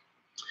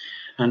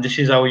 And this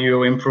is how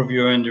you improve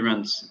your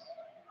endurance,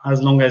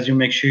 as long as you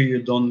make sure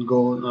you don't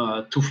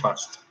go too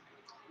fast.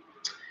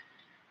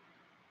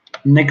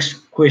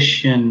 Next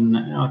question.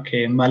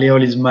 Okay,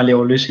 Maleolus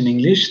Maleolus in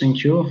English.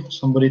 Thank you.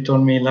 Somebody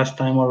told me last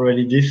time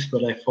already this,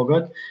 but I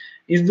forgot.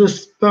 Is the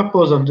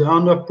purpose of the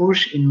under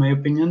push, in my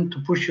opinion, to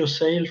push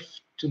yourself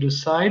to the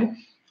side,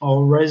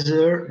 or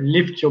rather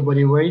lift your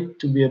body weight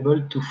to be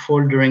able to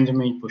fall during the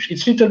main push?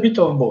 It's a little bit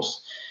of both.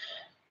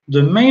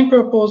 The main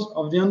purpose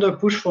of the under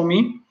push for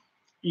me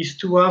is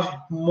to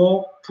have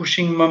more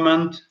pushing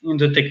moment in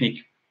the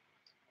technique.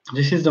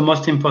 This is the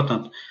most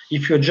important.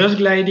 If you're just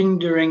gliding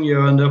during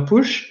your under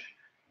push,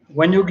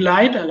 when you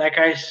glide, like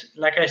I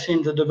say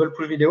in the double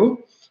push video,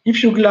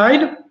 if you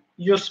glide,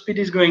 your speed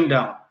is going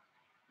down.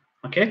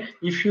 Okay.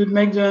 If you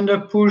make the under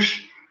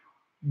push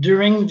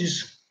during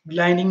this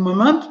gliding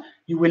moment,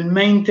 you will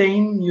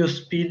maintain your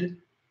speed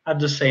at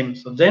the same.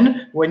 So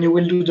then, when you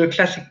will do the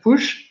classic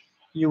push,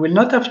 you will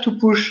not have to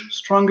push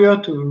stronger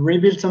to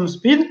rebuild some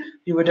speed.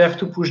 You would have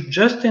to push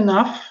just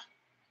enough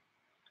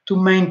to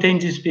maintain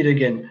this speed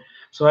again.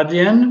 So at the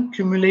end,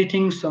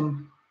 accumulating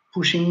some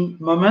pushing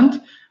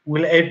moment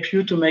will help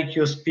you to make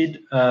your speed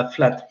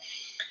flat.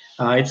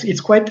 It's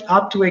quite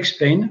hard to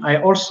explain. I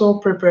will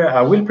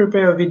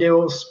prepare a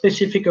video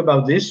specific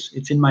about this.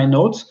 It's in my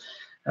notes.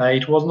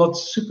 It was not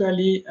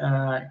superly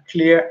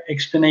clear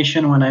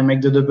explanation when I make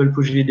the double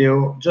push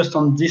video just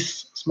on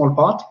this small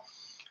part.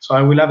 So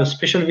I will have a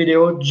special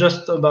video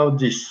just about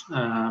this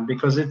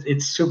because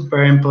it's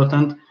super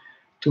important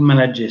to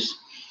manage this.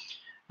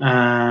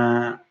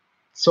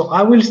 So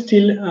I will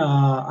still,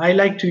 I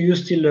like to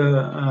use still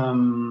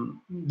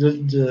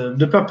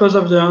the purpose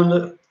of the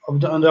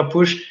under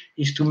push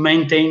is to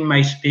maintain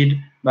my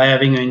speed by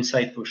having an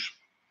inside push.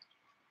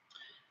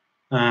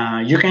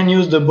 You can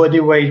use the body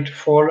weight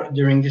fall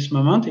during this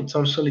moment. It's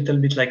also a little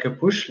bit like a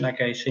push,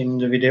 like I say in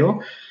the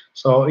video.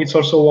 So it's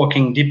also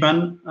working,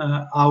 depend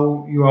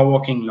how you are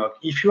walking log.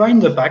 If you are in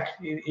the pack,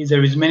 if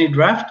there is many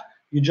draft,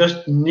 you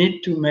just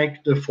need to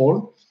make the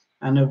fall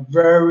and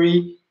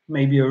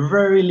maybe a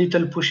very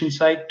little push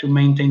inside to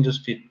maintain the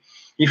speed.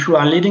 If you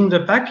are leading the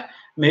pack,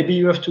 maybe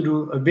you have to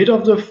do a bit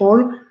of the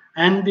fall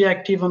and be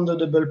active on the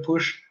double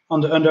push,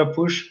 on the under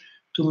push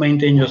to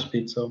maintain your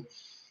speed. So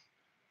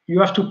you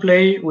have to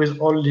play with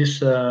all these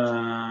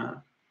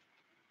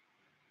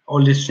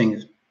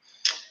things.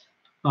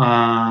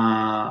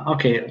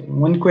 Okay,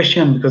 one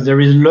question, because there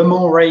is Le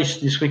Mans race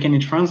this weekend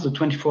in France. The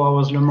 24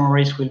 hours Le Mans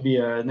race will be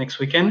next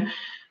weekend.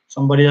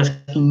 Somebody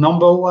asking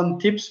 #1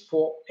 tips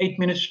for 8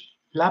 minutes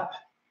lap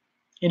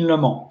in Le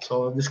Mans.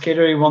 So the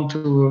skater, you want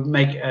to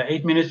make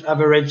 8 minutes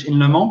average in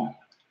Le Mans.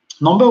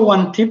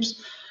 #1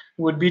 tips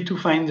would be to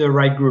find the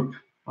right group.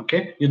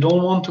 Okay, you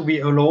don't want to be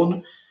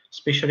alone,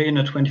 especially in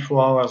a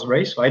 24 hours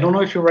race. So I don't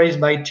know if you race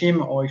by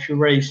team or if you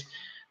race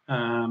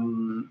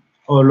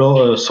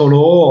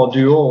solo or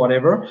duo or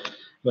whatever,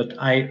 but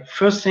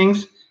first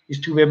things is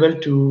to be able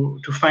to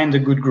find a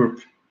good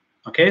group.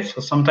 Okay, so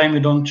sometimes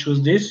you don't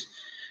choose this,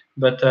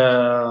 but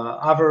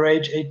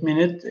average 8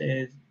 minutes,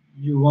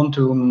 you want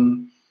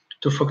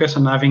to focus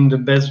on having the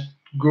best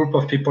group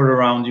of people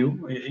around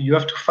you. You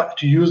have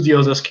to use the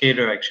other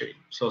skater actually.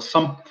 So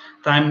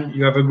sometimes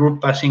you have a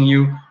group passing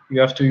you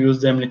have to use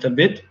them a little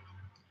bit.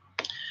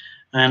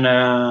 And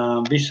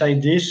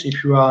beside this,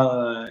 if you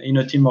are in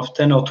a team of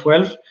 10 or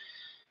 12,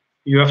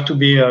 you have to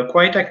be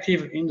quite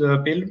active in the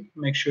uphill.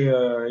 Make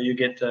sure you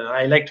get,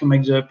 I like to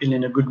make the uphill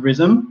in a good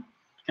rhythm.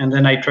 And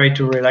then I try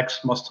to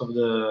relax most of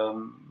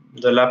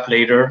the lap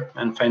later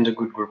and find a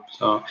good group.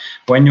 So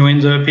when you're in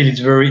the uphill, it's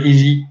very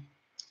easy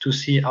to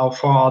see how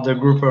far are the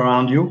group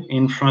around you,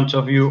 in front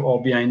of you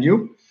or behind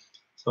you.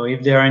 So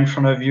if they are in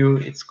front of you,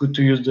 it's good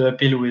to use the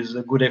uphill with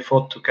a good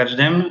effort to catch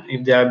them.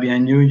 If they are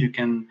behind you, you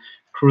can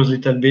cruise a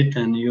little bit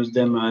and use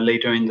them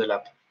later in the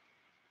lap.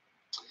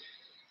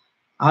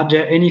 Are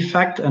there any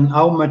facts on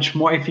how much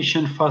more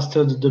efficient,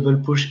 faster the double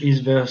push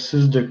is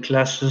versus the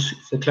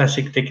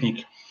classic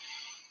technique?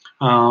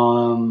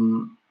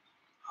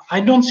 I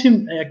don't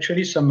see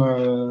actually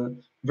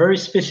some very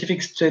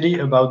specific study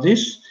about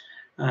this.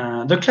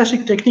 The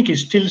classic technique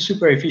is still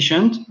super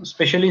efficient,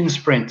 especially in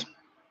sprint.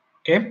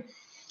 Okay,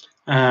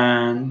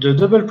 and the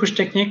double push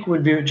technique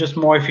will be just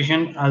more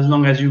efficient as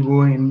long as you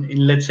go in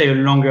let's say a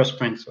longer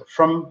sprint. So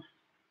from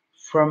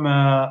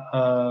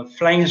a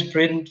flying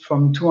sprint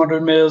from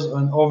 200 meters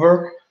and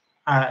over,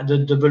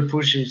 the double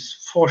push is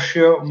for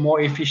sure more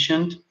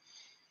efficient,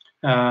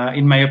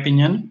 in my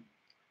opinion,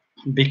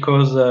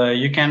 because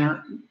you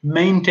can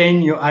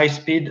maintain your high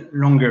speed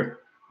longer,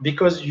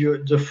 because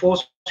the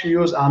force you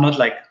use are not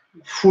like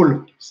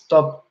full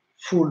stop.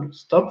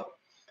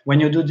 When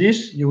you do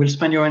this, you will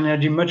spend your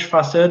energy much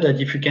faster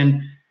than if you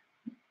can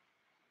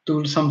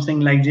do something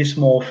like this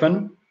more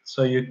often.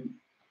 So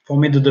for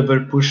me, the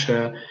double push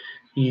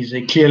is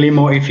clearly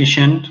more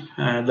efficient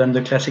than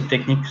the classic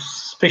technique,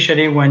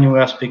 especially when you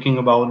are speaking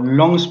about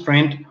long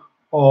sprint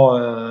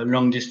or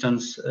long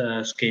distance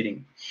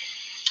skating.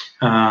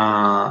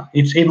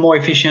 It's more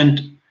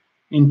efficient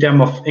in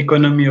terms of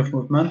economy of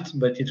movement,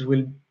 but it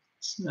will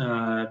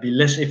be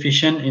less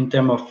efficient in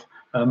terms of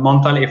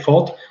mental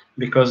effort,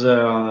 because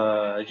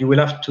you will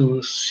have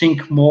to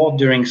think more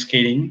during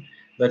skating.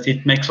 But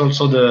it makes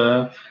also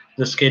the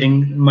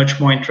skating much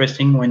more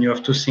interesting when you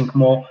have to think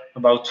more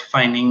about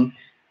finding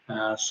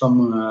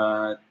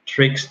some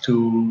tricks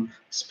to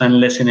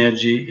spend less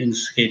energy in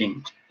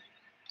skating.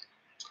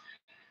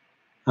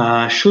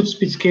 Should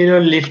speed skater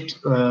lift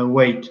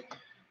weight?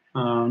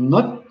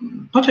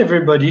 Not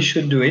everybody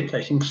should do it.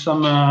 I think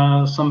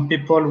some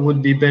people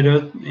would be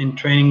better in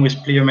training with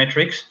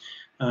plyometrics.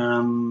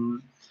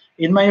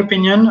 In my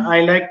opinion,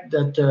 I like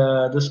that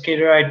the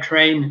skater I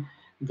train,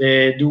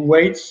 they do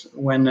weights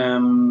when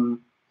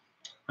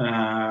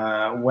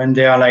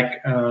they are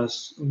like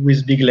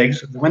with big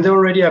legs. When they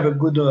already have a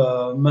good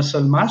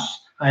muscle mass,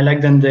 I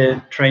like them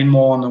they train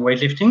more on the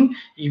weightlifting.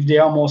 If they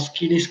are more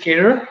skilly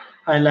skater,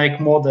 I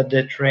like more that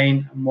they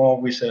train more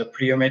with a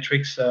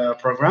plyometrics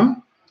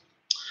program.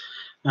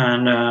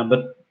 And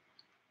but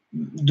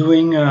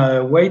doing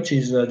weight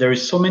is there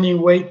is so many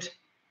ways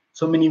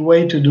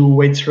to do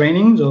weight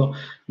training. So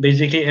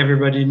basically,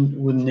 everybody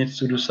would need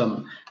to do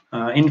some.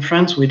 In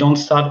France, we don't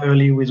start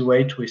early with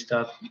weight. We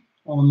start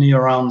only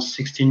around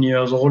 16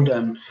 years old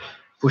and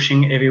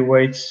pushing heavy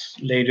weights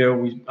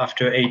later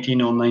after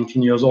 18 or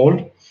 19 years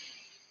old.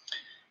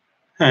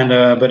 And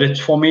but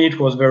for me, it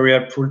was very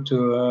helpful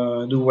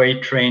to do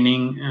weight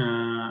training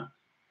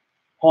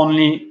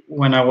only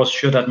when I was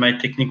sure that my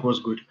technique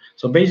was good.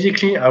 So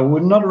basically, I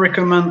would not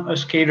recommend a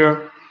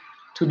skater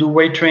to do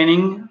weight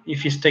training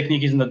if his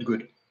technique is not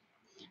good,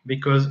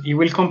 because he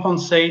will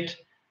compensate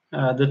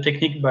the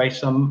technique by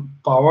some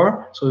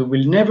power. So he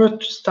will never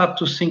start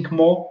to think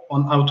more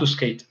on how to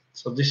skate.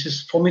 So this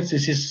is, for me,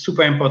 this is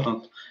super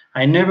important.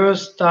 I never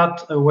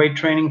start a weight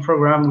training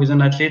program with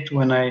an athlete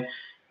when I'm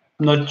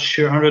not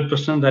sure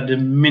 100% that the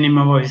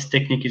minimum of his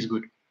technique is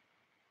good.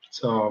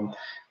 So,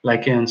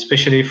 like, and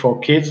especially for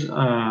kids,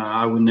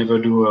 I would never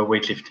do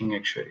weightlifting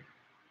actually.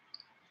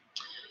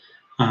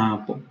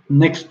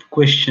 Next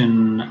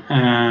question.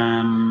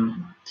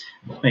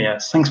 Yeah,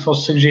 thanks for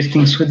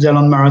suggesting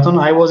Switzerland Marathon.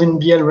 I was in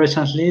Biel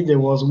recently. There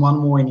was one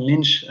more in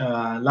Linz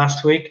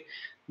last week,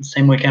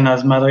 same weekend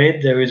as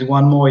Madrid. There is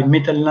one more in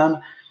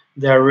Mittelland.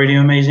 They are really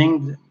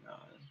amazing.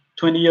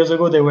 20 years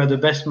ago, they were the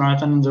best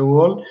marathon in the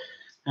world.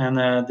 And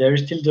there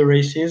is still the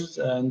races,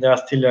 and they are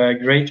still a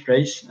great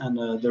race.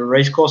 And the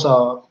race course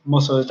are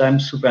most of the time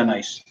super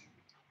nice.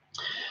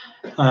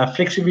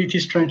 Flexibility,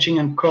 stretching,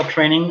 and core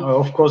training.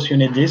 Of course, you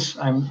need this.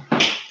 I'm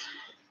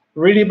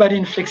really bad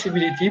in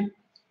flexibility.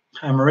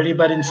 I'm really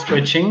bad in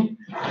stretching.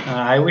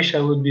 I wish I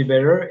would be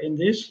better in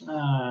this.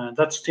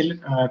 That's still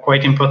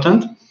quite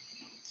important.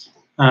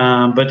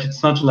 But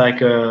it's not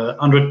like a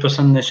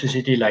 100%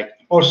 necessity. Like,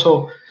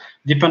 also,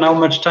 depend how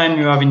much time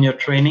you have in your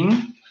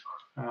training.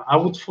 I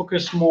would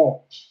focus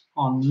more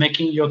on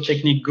making your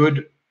technique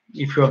good.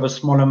 If you have a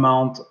small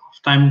amount of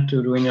time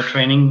to do in your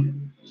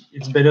training,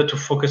 it's better to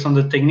focus on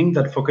the technique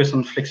than focus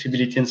on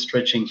flexibility and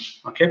stretching.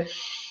 Okay.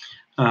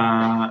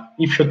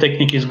 If your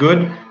technique is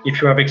good,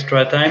 if you have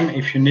extra time,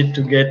 if you need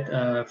to get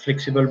a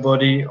flexible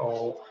body,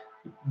 or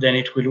then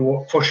it will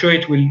work. For sure,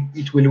 it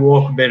will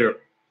work better.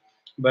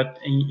 But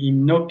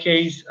in no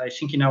case, I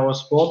think in our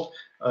sport,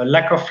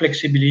 lack of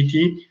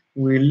flexibility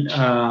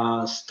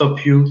will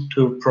stop you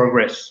to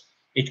progress.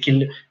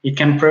 It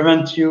can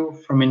prevent you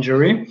from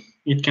injury.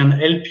 It can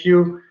help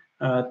you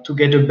to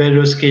get a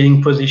better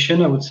skating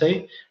position, I would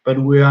say. But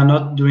we are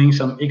not doing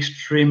some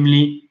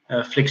extremely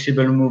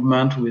flexible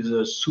movement with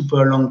a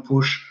super long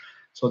push.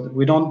 So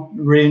we don't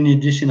really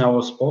need this in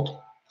our sport.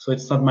 So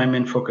it's not my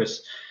main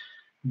focus.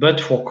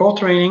 But for core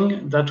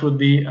training, that would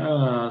be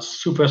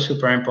super,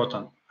 super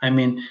important. I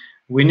mean,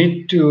 we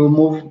need to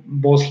move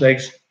both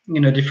legs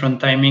in a different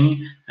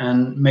timing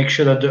and make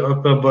sure that the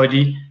upper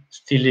body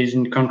still is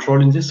in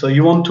control in this. So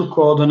you want to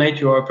coordinate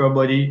your upper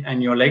body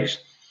and your legs.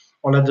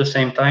 all at the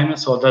same time.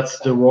 So that's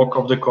the work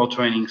of the core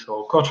training.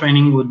 So core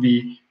training would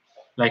be,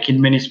 like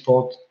in many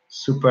sports,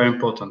 super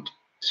important.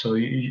 So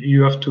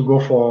you have to go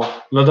for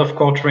a lot of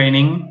core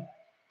training,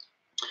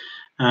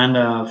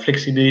 and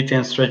flexibility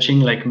and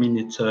stretching, like, I mean,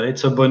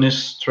 it's a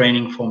bonus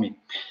training for me.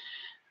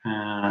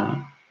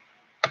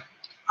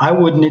 I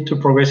would need to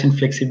progress in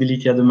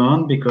flexibility at the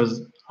moment,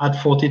 because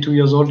at 42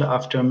 years old,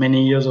 after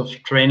many years of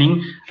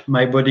training,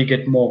 my body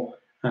get more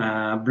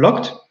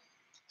blocked.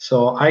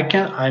 So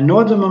I know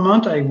at the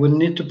moment I would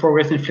need to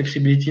progress in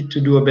flexibility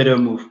to do a better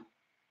move.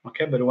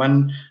 Okay, but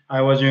when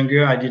I was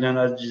younger, I didn't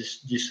have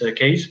this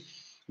case.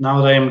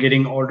 Now that I'm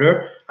getting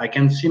older, I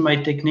can see my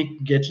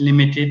technique get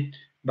limited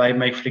by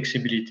my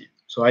flexibility.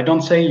 So I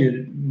don't say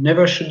you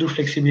never should do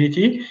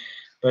flexibility,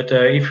 but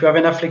if you have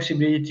enough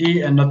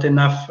flexibility and not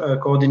enough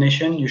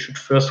coordination, you should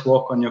first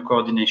work on your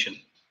coordination.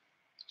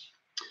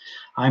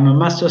 I'm a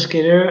master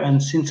skater,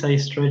 and since I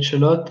stretch a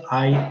lot,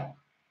 I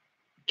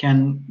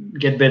can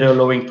get better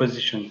lowering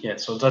position. Yeah,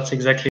 so that's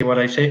exactly what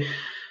I say.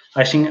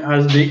 I think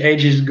as the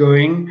age is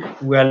going,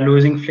 we are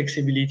losing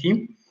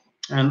flexibility.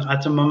 And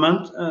at the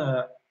moment,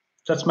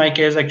 that's my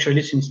case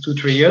actually since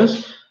 2-3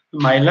 years.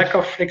 My lack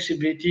of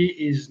flexibility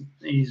is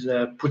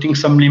putting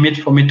some limit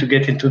for me to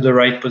get into the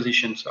right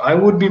position. So I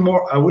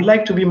would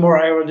like to be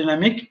more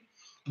aerodynamic,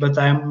 but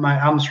my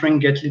hamstring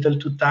get a little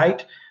too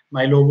tight,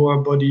 my lower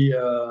body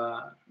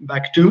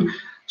back too.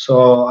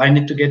 So I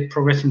need to get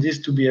progress in this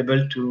to be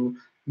able to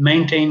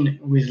maintain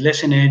with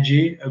less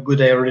energy a good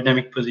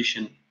aerodynamic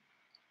position.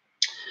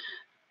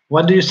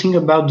 What do you think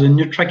about the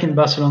new track in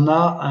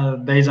Barcelona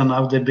based on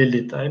how they build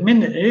it? I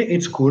mean,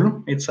 it's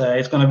cool. It's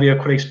going to be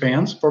a cool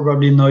experience,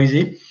 probably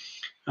noisy.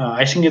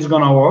 I think it's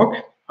going to work.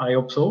 I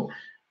hope so.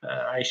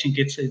 I think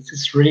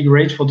it's really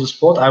great for the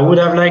sport. I would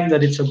have liked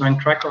that it's a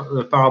bank track,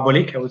 or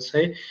parabolic, I would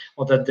say,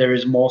 or that there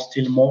is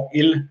still more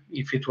hill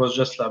if it was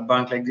just a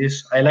bank like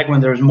this. I like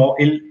when there is more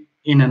hill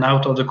in and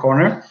out of the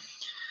corner.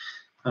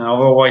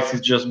 Otherwise,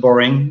 it's just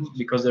boring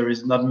because there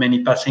is not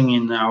many passing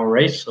in our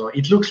race. So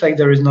it looks like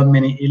there is not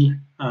many hill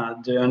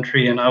the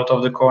entry and out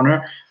of the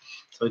corner.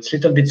 So it's a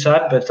little bit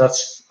sad, but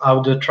that's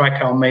how the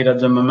track are made at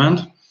the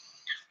moment.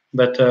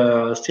 But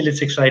still,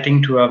 it's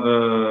exciting to have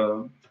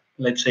a,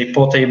 let's say,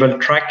 portable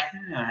track,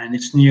 and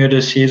it's near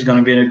the sea. It's going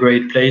to be in a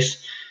great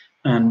place,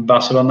 and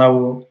Barcelona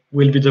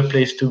will be the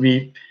place to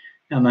be.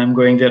 And I'm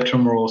going there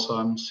tomorrow, so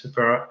I'm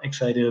super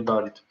excited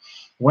about it.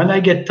 When I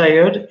get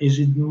tired, is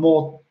it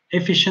more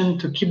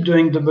efficient to keep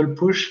doing double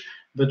push,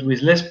 but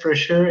with less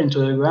pressure into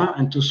the ground,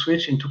 and to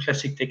switch into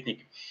classic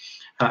technique?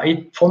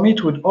 For me,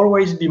 it would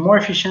always be more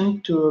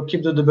efficient to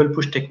keep the double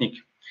push technique,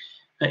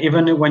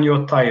 even when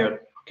you're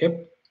tired.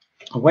 Okay,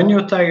 when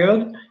you're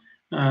tired,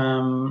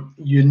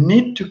 you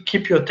need to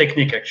keep your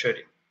technique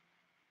actually,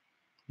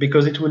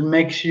 because it will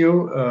make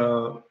you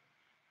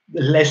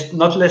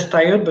not less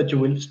tired, but you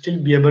will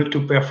still be able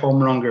to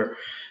perform longer.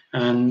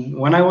 And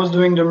when I was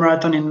doing the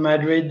marathon in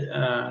Madrid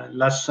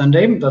last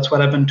Sunday, that's what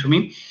happened to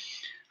me.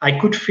 I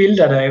could feel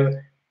that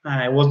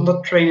I was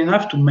not trained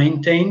enough to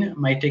maintain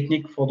my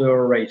technique for the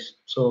race.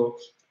 So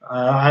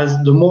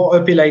as the more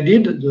uphill I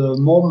did, the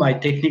more my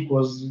technique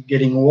was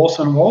getting worse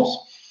and worse.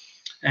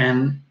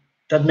 And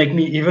that made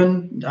me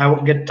I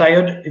would get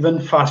tired even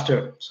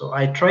faster. So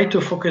I tried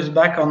to focus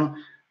back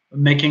on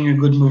making a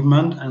good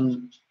movement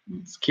and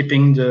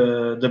skipping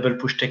the double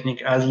push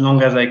technique as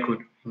long as I could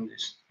in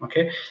this.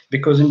 Okay,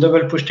 because in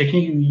double push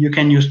technique you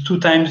can use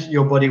 2 times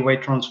your body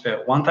weight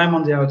transfer, 1 time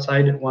on the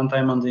outside, 1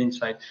 time on the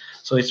inside.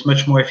 So it's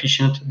much more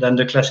efficient than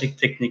the classic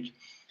technique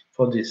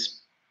for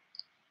this.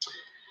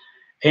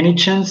 Any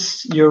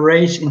chance you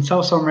race in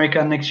South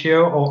America next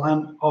year or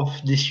end of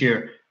this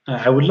year?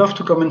 I would love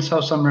to come in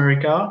South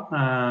America.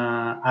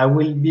 I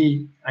will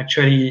be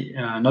actually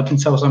not in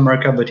South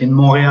America, but in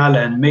Montreal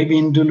and maybe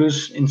in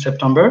Duluth in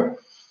September,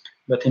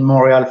 but in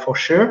Montreal for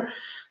sure.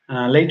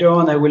 Later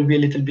on, I will be a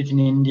little bit in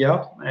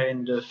India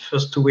in the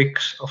first 2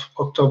 weeks of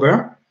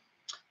October.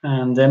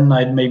 And then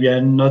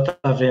I'll not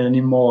have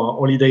any more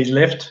holidays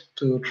left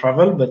to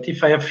travel. But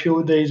if I have a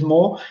few days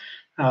more,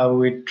 I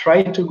will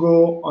try to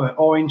go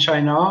or in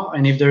China.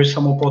 And if there is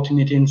some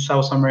opportunity in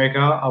South America,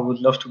 I would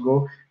love to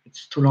go.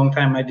 It's too long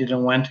time I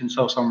didn't went in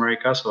South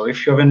America. So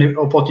if you have any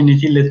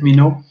opportunity, let me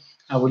know.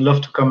 I would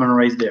love to come and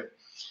race there.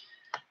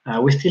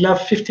 We still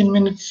have 15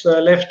 minutes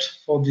left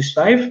for this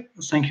live.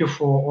 Thank you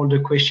for all the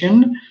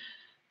questions.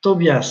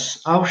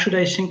 Tobias, how should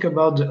I think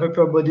about the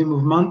upper body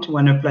movement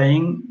when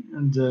applying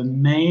the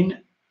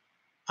main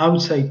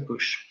outside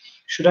push?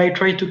 Should I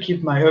try to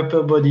keep my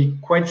upper body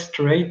quite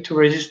straight to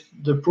resist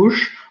the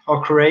push,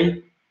 or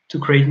to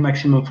create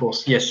maximum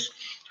force? Yes,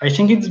 I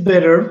think it's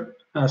better,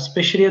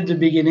 especially at the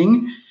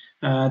beginning,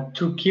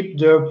 to keep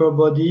the upper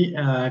body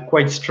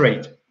quite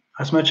straight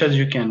as much as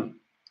you can.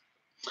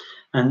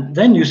 And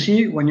then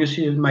when you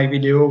see my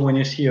video, when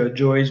you see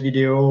Joey's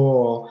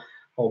video,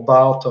 or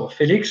Bart or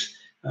Felix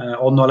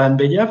or Nolan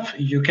Bediaf,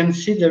 you can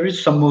see there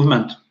is some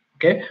movement.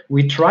 Okay,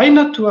 we try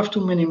not to have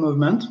too many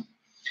movement,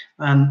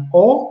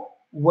 or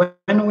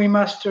when we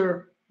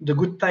master the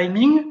good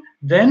timing,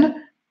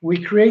 then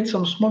we create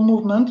some small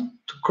movement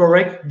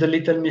correct the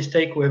little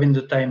mistake we have in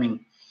the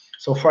timing.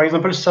 So for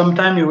example,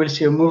 sometimes you will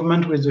see a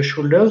movement with the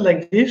shoulders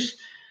like this.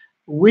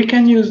 We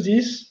can use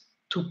this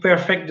to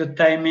perfect the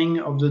timing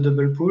of the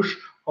double push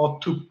or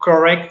to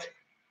correct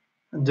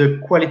the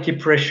quality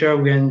pressure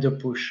we are in the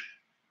push.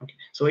 Okay.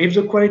 So if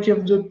the quality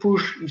of the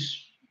push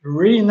is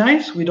really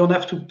nice, we don't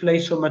have to play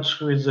so much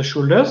with the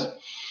shoulders.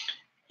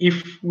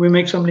 If we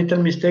make some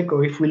little mistake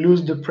or if we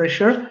lose the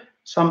pressure,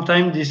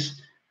 sometimes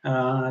this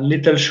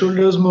little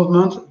shoulders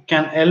movement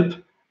can help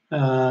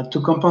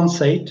to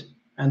compensate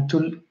and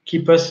to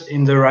keep us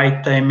in the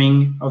right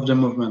timing of the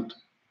movement.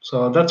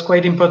 So that's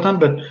quite important.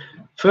 But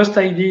first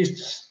idea is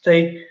to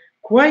stay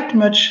quite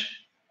much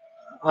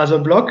as a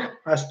block,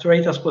 as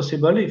straight as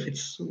possible, if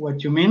it's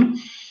what you mean,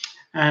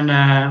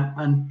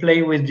 and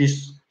play with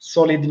this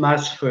solid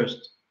mass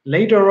first.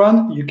 Later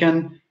on, you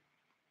can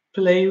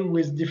play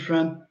with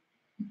different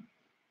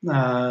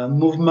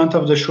movement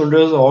of the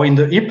shoulders or in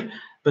the hip,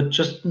 but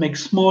just make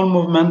small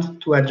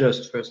movement to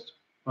adjust first.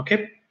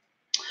 Okay.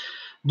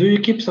 Do you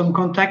keep some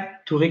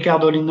contact to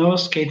Ricardo Lino,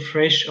 Skate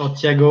Fresh, or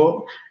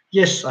Thiago?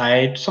 Yes,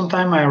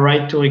 sometimes I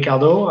write to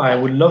Ricardo. I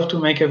would love to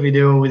make a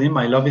video with him.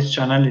 I love his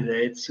channel.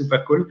 It's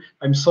super cool.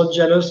 I'm so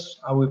jealous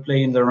how we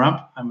play in the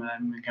ramp.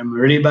 I'm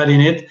really bad in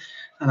it,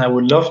 and I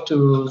would love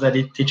to that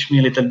he teach me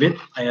a little bit.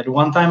 I had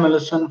one time a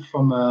lesson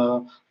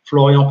from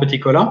Florian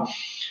Petitcolin.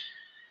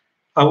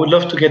 I would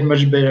love to get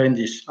much better in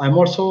this. I'm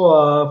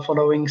also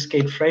following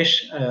Skate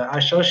Fresh.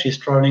 Asha, she's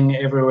traveling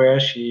everywhere.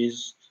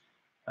 She's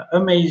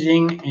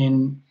amazing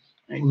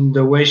in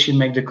the way she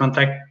makes the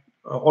contact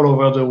all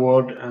over the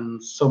world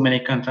and so many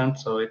content.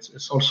 So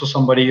it's also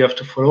somebody you have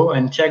to follow.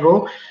 And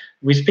Thiago,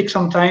 we speak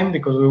sometime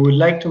because we would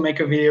like to make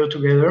a video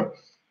together.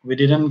 We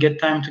didn't get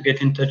time to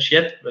get in touch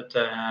yet, but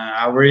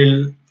I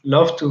really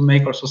love to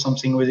make also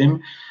something with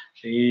him.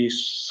 The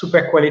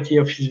super quality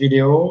of his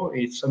video,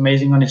 it's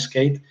amazing on his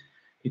skate.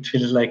 It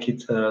feels like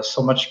it's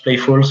so much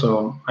playful.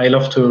 So I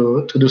love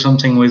to do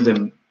something with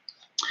them.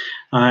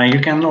 You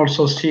can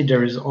also see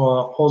there is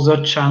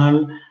other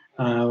channel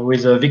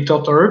with Victor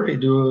Torup. He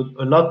do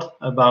a lot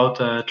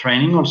about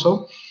training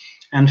also,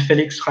 and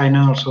Felix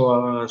Reiner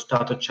also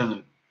started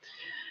channel.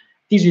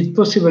 Is it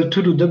possible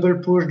to do double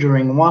push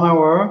during 1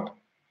 hour,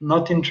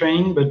 not in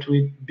training, but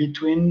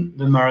between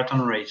the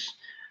marathon race?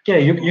 Yeah,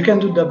 you can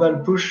do double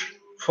push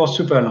for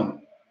super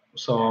long.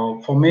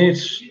 So for me,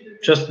 it's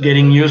just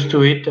getting used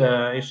to it.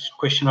 It's a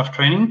question of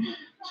training.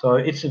 So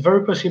it's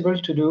very possible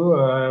to do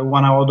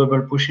 1 hour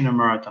double push in a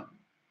marathon.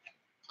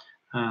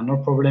 No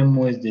problem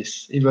with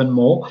this. Even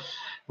more,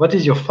 what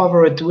is your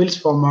favorite wheels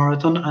for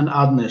marathon and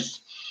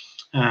hardness?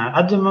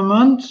 At the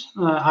moment,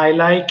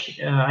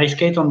 I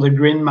skate on the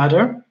Green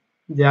Matter.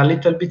 They are a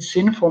little bit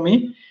thin for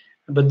me,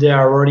 but they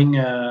are rolling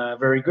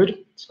very good.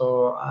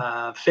 So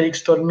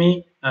Felix told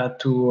me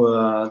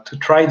to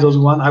try those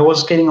one. I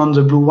was skating on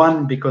the blue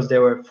one because they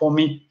were, for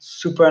me,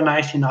 super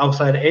nice in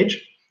outside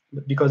edge,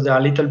 because they are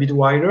a little bit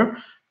wider.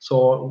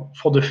 So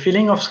for the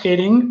feeling of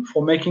skating,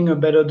 for making a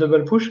better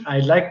double push, I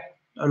like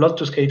a lot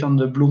to skate on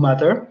the Blue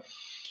Matter,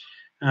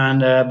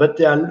 and but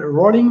they are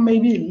rolling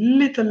maybe a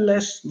little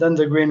less than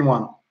the green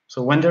one.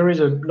 So when there is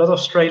a lot of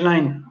straight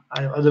line,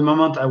 at the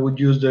moment I would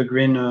use the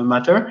Green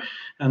Matter,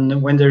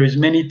 and when there is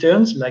many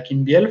turns, like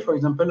in Biel, for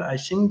example, I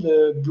think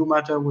the Blue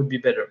Matter would be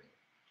better.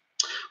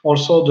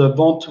 Also, the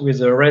Bont with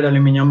the red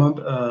aluminium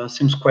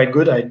seems quite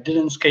good. I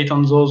didn't skate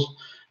on those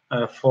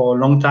for a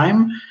long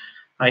time.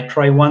 I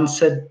tried one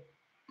set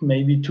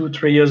maybe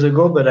 2-3 years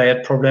ago, but I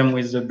had problem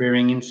with the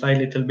bearing inside a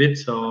little bit.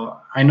 So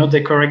I know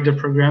they correct the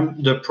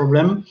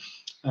problem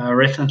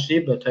recently,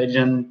 but I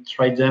didn't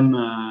try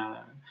them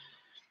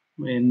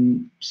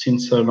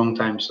since a long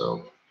time.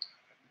 So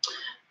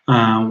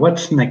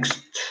what's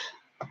next?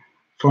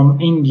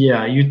 From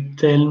India, you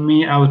tell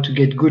me how to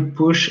get good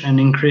push and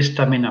increase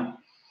stamina.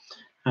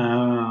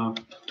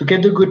 To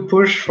get the good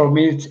push, for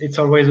me, it's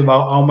always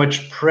about how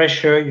much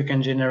pressure you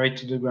can generate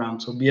to the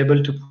ground. So be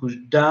able to push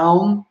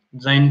down,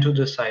 then to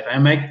the side. I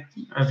make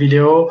a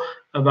video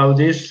about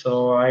this,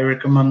 so I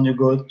recommend you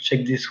go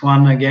check this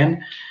one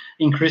again.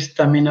 Increased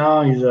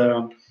stamina is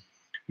a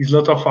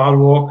lot of hard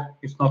work.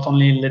 It's not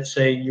only, let's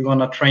say, you're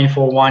gonna train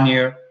for 1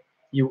 year.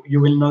 You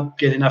will not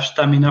get enough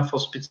stamina for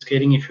speed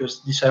skating if you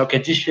decide, okay,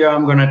 this year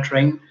I'm gonna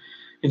train.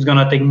 It's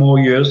gonna take more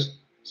years.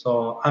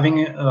 So having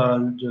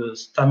the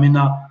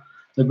stamina,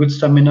 the good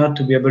stamina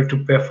to be able to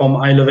perform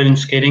high level in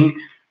skating,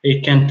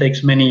 it can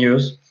take many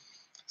years.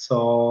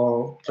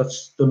 So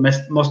that's the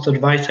most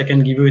advice I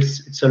can give you.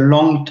 It's a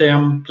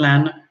long-term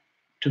plan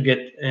to get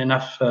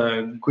enough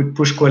good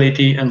push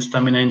quality and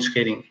stamina in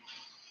skating.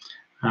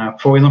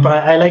 For example,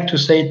 I like to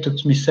say it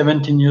took me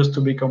 17 years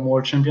to become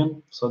world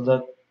champion. So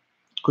that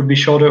could be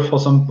shorter for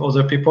some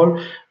other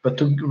people, but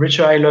to reach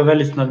a high level,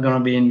 it's not going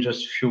to be in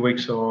just a few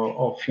weeks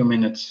or a few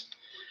minutes.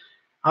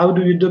 How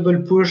do you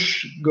double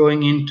push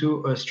going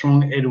into a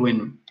strong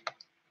headwind?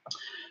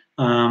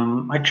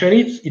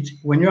 Actually, it's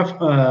when you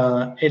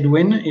have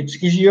headwind,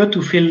 it's easier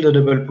to feel the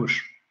double push.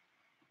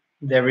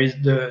 There is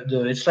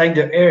it's like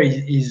the air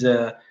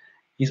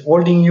is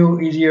holding you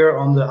easier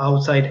on the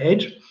outside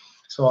edge.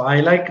 So I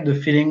like the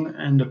feeling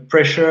and the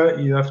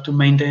pressure you have to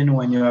maintain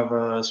when you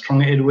have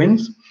strong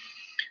headwinds.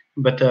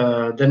 But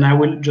then I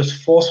will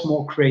just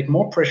create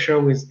more pressure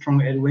with strong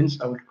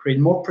headwinds. I will create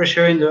more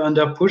pressure in the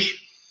under push,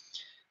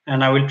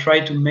 and I will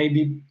try to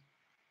maybe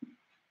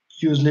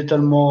use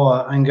little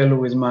more angle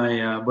with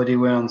my body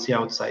weight on the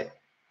outside.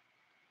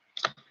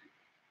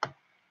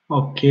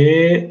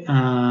 Okay.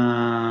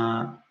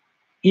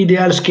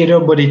 Ideal skater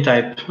body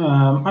type.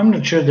 I'm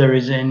not sure there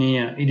is any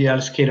ideal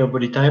skater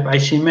body type. I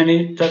see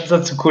many. That's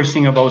the cool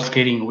thing about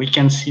skating. We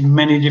can see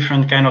many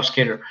different kind of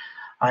skater.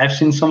 I have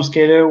seen some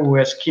skater who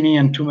are skinny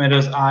and 2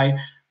 meters high.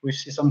 We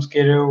see some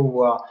skater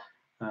who are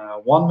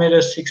 1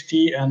 meter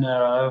 60 and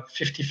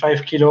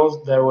 55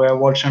 kilos. They were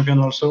world champion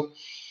also.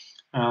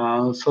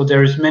 So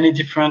there is many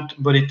different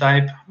body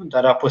type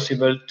that are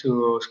possible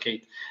to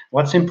skate.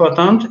 What's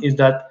important is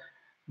that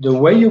the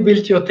way you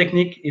build your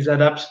technique is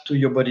adapted to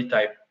your body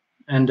type,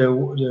 and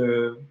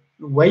the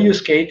way you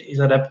skate is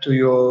adapted to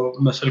your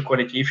muscle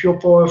quality. If you're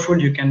powerful,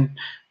 you can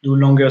do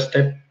longer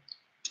step.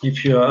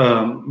 If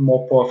you're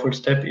more powerful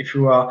step, if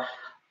you are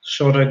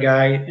shorter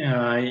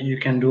guy, you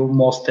can do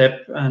more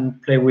step and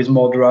play with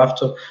more draft.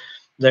 So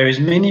there is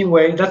many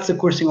ways. That's the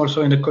cool thing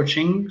also in the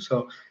coaching.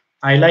 So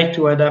I like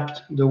to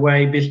adapt the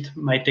way I built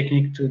my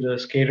technique to the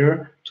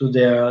skater, to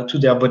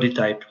their body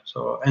type,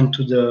 so and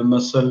to the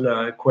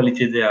muscle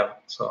quality they have.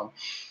 So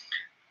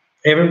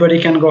everybody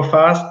can go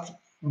fast,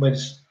 but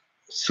it's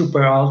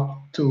super hard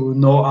to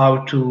know how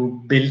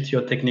to build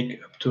your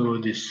technique up to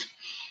this.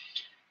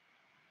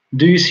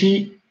 Do you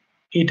see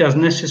it as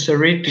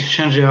necessary to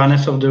change the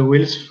hardness of the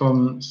wheels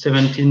from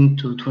 17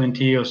 to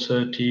 20 or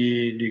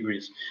 30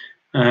 degrees?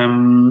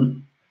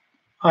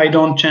 I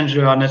don't change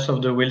the hardness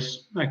of the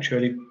wheels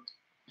actually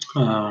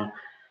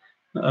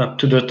up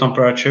to the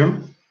temperature.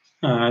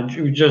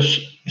 You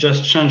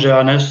just change the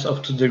hardness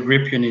up to the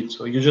grip you need.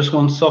 So you just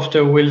want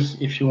softer wheels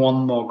if you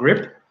want more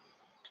grip,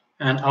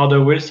 and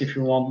harder wheels if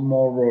you want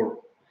more roll.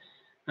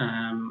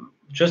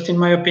 Just in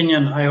my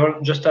opinion, I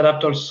just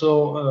adapt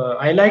also.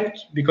 I like,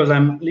 because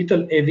I'm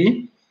little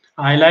heavy,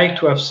 I like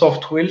to have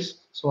soft wheels,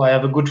 so I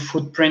have a good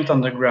footprint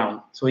on the ground.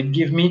 So it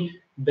gives me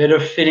better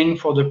feeling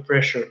for the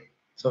pressure.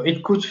 So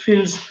it could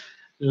feel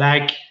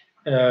like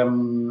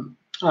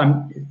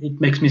it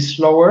makes me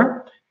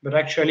slower, but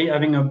actually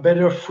having a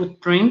better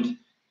footprint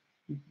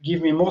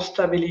give me more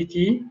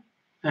stability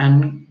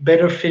and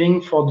better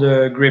feeling for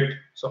the grip.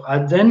 So I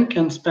then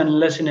can spend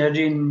less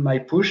energy in my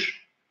push.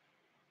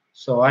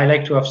 So I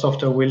like to have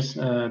softer wheels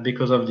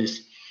because of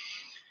this.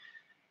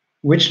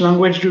 Which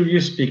language do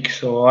you speak?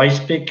 So I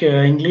speak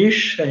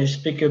English, I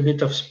speak a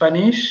bit of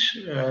Spanish,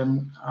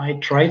 I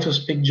try to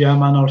speak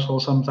German also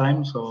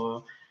sometimes,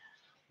 so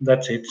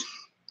that's it.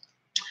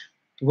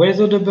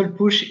 Whether double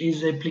push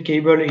is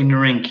applicable in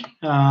rink?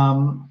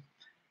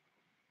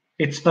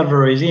 It's not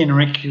very easy. In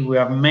rink we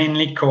have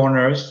mainly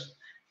corners,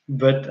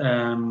 but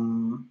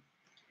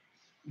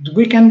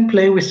we can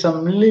play with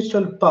some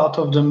little part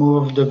of the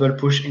move of double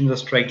push in the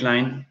straight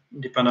line,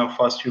 depending how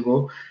fast you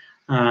go.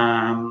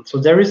 So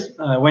there is,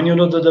 when you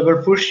know the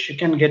double push, you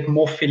can get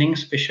more feeling.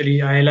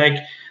 Especially, I like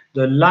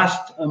the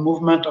last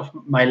movement of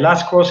my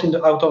last cross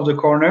out of the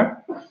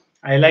corner.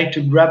 I like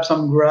to grab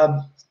some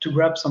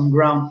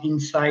ground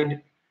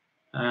inside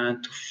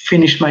to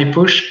finish my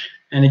push,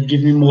 and it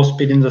gives me more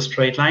speed in the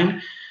straight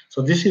line.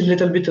 So this is a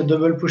little bit a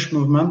double push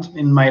movement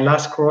in my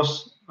last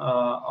cross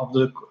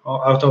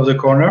out of the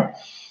corner,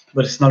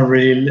 but it's not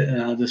really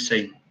the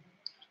same.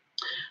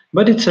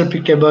 But it's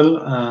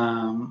applicable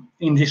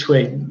in this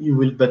way. You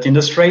will, but in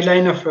the straight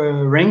line of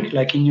a rink,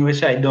 like in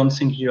USA, I don't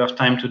think you have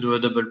time to do a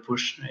double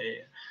push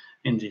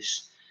in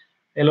this.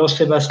 Hello,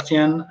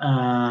 Sebastian.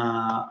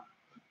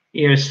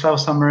 Here is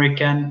South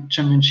American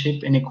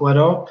Championship in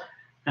Ecuador.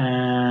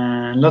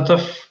 A lot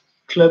of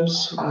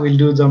clubs will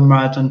do the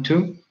marathon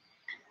too.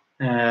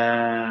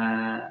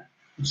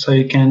 So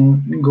you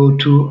can go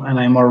to, and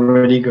I'm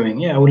already going.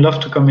 Yeah, I would love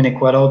to come in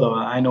Ecuador, though.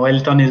 I know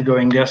Elton is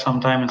going there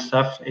sometime and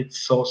stuff. It's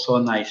so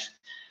nice.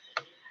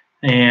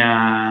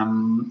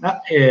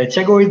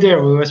 Thiago is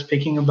there. We were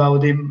speaking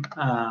about him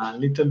a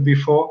little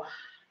before.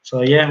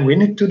 So yeah, we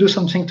need to do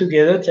something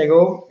together,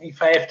 Thiago.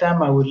 If I have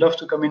time, I would love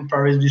to come in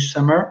Paris this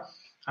summer.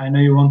 I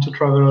know you want to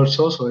travel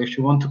also, so if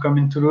you want to come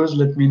in Toulouse,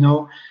 let me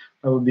know.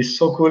 That would be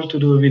so cool to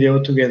do a video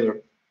together.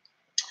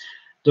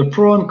 The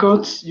pro and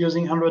cons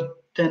using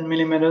 110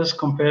 millimeters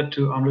compared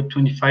to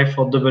 125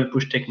 for double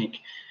push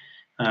technique.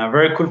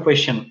 Very cool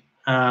question.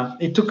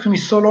 It took me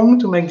so long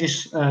to make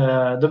this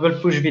double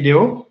push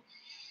video.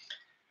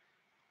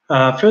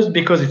 First,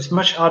 because it's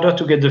much harder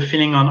to get the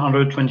feeling on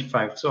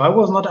 125. So I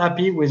was not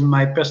happy with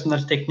my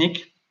personal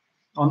technique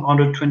on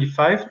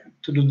 125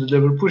 to do the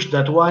double push.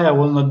 That's why I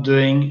was not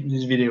doing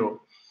this video.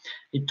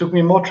 It took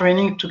me more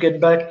training to get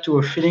back to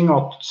a feeling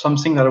or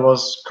something that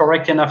was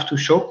correct enough to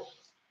show,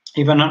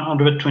 even on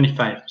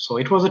 125. So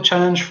it was a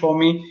challenge for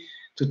me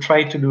to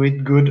try to do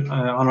it good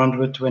on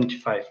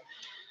 125.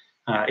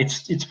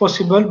 It's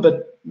possible,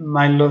 but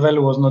my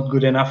level was not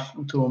good enough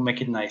to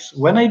make it nice.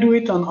 When I do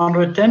it on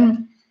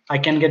 110, I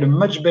can get a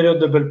much better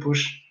double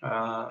push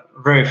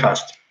very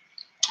fast.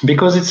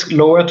 Because it's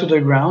lower to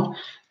the ground,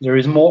 there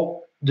is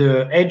more,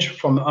 the edge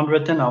from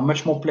 110 are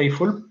much more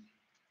playful.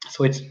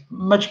 So it's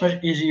much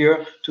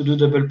easier to do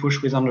double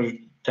push with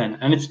 110.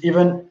 And it's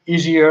even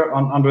easier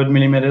on 100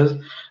 millimeters.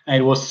 And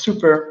it was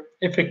super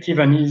effective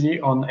and easy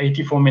on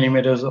 84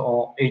 millimeters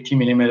or 80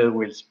 millimeter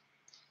wheels.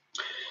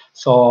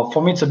 So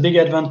for me, it's a big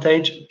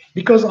advantage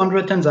because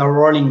 110s are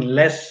rolling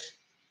less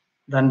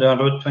than the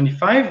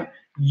 125.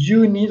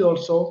 You need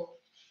also,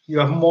 you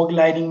have more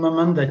gliding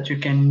moment that you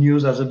can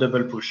use as a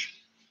double push.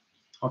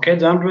 Okay,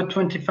 the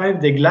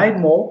 125, they glide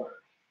more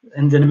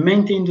and then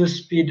maintain the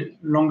speed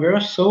longer.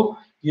 So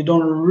you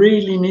don't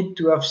really need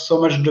to have so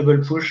much double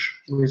push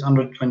with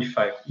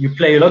 125. You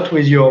play a lot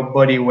with your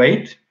body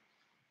weight,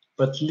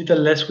 but little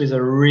less with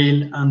a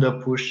real under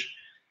push,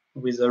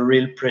 with a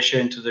real pressure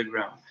into the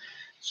ground.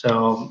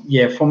 So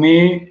yeah, for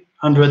me,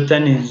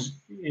 110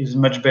 is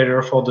much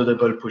better for the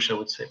double push, I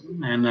would say.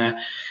 And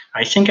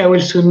I think I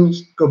will soon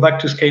go back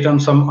to skate on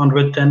some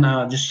 110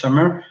 this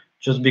summer,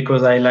 just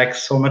because I like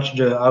so much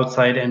the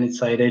outside and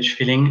inside edge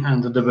feeling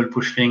and the double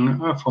push feeling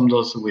from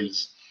those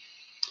wheels.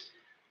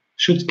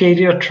 Should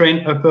skater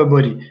train upper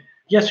body?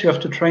 Yes, you have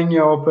to train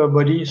your upper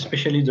body,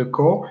 especially the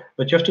core,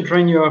 but you have to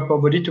train your upper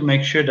body to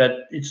make sure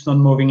that it's not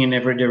moving in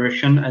every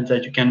direction and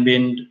that you can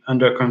be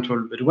under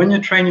control. But when you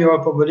train your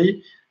upper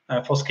body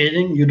for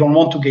skating, you don't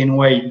want to gain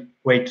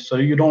weight. So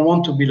you don't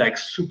want to be like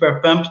super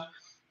pumped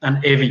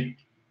and heavy.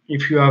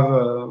 If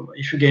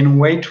you gain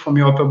weight from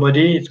your upper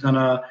body, it's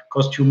gonna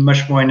cost you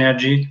much more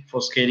energy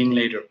for skating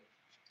later.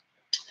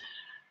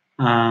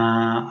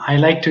 I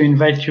like to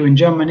invite you in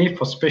Germany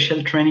for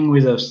special training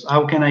with us.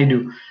 How can I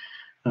do?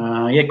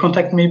 Yeah,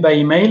 contact me by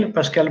email,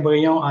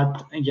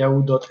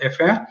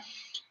 pascalbriand@yahoo.fr.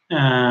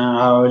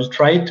 I will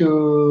try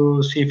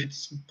to see if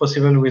it's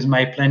possible with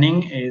my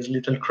planning. It's a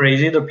little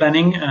crazy, the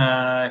planning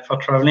for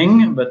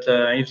traveling, but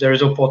if there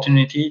is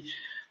opportunity,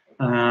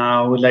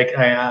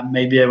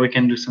 maybe we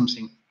can do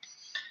something.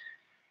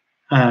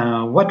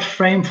 What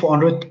frame for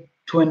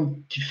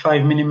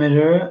 125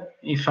 millimeter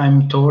if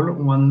I'm tall,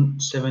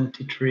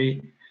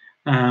 173,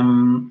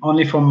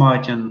 only for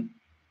marathon?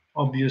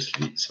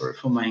 Obviously, sorry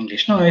for my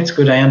English. No, it's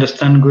good. I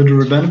understand. Good,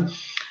 Ruben.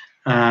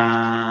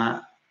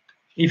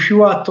 If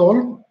you are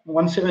tall,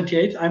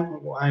 178,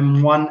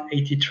 I'm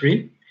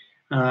 183.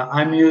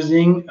 I'm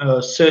using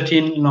a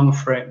 13 long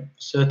frame,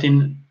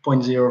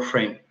 13.0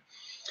 frame.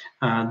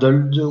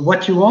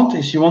 What you want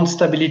is you want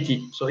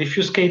stability. So if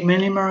you skate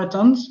many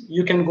marathons,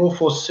 you can go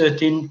for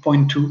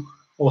 13.2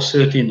 or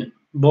 13.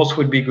 Both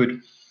would be good.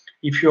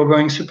 If you're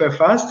going super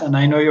fast, and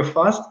I know you're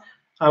fast,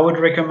 I would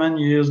recommend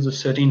you use the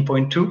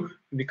 13.2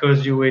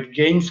 because you will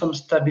gain some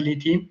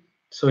stability,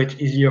 so it's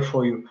easier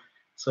for you.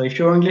 So if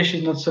your English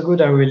is not so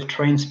good, I will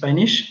try in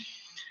Spanish.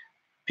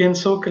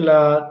 Pienso que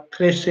la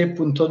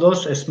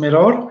 13.2 es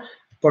mejor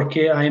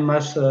porque hay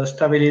más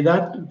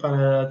stabilidad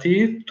para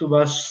ti. Tú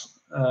vas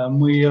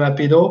muy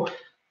rápido,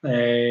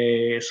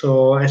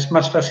 so es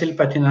más fácil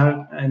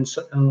patinar en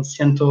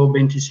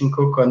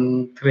 125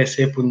 con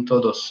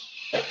 13.2.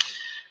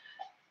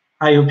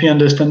 I hope you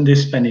understand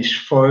this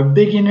Spanish. For a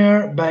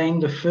beginner buying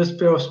the first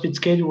pair of speed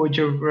skate, would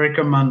you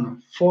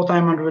recommend 4x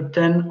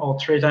 110 or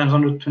 3x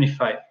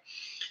 125?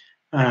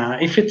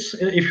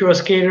 If you're a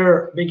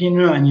skater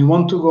beginner and you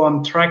want to go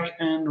on track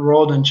and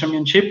road and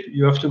championship,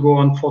 you have to go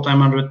on 4x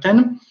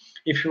 110.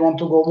 If you want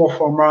to go more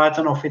for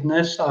marathon or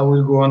fitness, I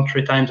will go on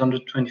 3x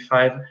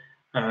 125,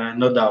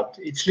 no doubt.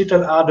 It's a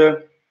little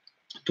harder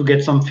to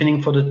get some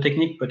feeling for the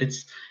technique, but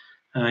it's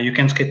you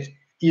can skate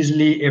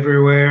easily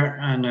everywhere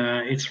and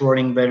it's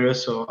rolling better.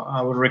 So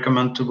I would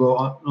recommend to go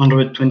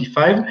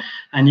 125.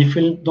 And if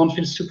you don't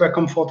feel super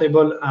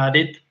comfortable at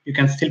it, you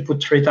can still put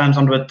 3x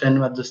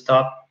 110 at the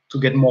start to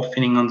get more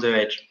feeling on the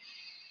edge.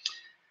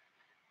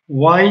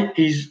 Why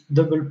is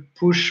double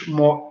push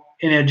more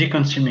energy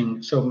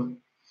consuming? So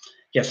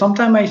yeah,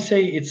 sometimes I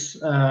say it's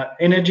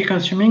energy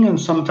consuming and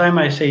sometimes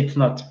I say it's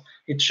not.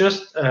 It's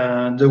just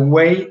the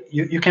way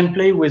you can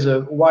play with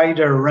a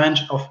wider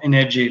range of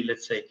energy,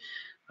 let's say.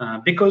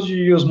 Because you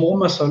use more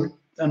muscle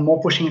and more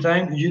pushing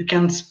time, you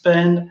can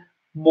spend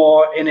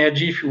more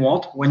energy if you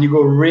want when you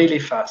go really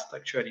fast,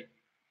 actually.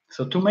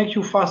 So to make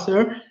you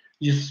faster,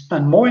 you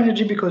spend more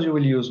energy because you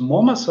will use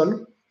more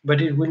muscle,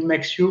 but it will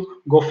make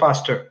you go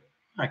faster,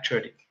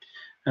 actually.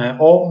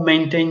 Or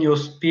maintain your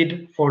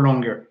speed for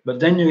longer.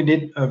 But then you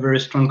need a very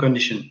strong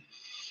condition.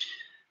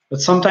 But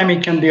sometimes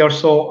it can be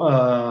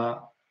also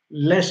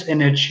less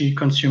energy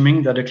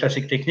consuming than the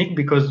classic technique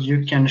because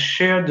you can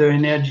share the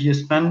energy you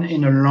spend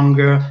in a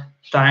longer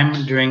time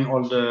during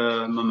all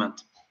the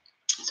moment.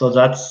 So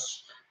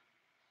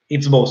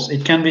it's both.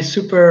 It can be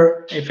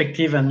super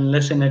effective and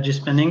less energy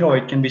spending, or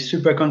it can be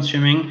super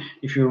consuming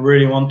if you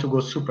really want to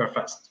go super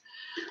fast.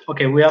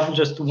 Okay, we have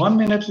just 1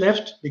 minute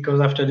left because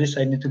after this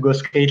I need to go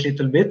skate a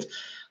little bit.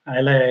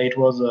 It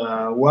was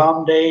a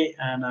warm day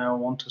and I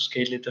want to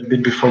skate a little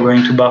bit before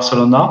going to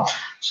Barcelona.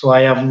 So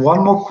I have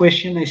one more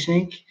question, I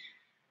think.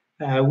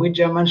 Which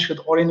German should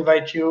all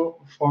invite you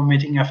for a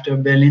meeting after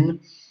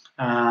Berlin?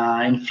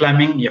 in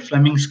Flaming. Yeah,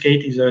 Flaming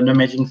Skate is an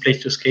amazing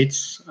place to skate.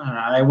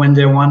 I went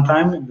there one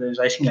time. There's,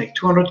 I think, like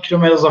 200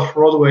 kilometers of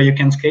road where you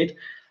can skate.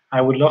 I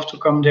would love to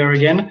come there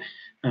again.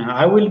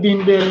 I will be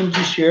in Berlin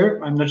this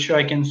year. I'm not sure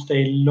I can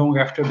stay long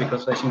after,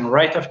 because I think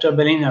right after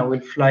Berlin I will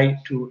fly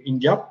to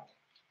India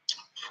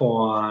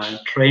for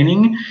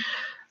training.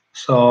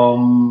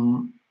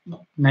 So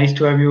nice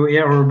to have you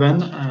here,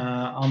 Ruben,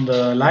 on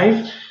the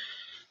live.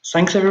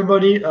 Thanks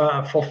everybody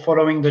for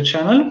following the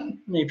channel.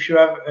 If you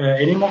have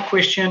any more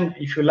questions,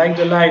 if you like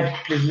the live,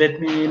 please let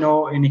me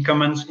know any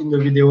comments in the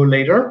video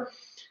later.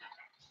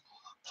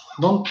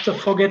 Don't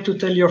forget to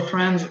tell your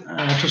friends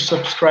to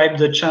subscribe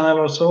the channel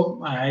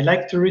also. I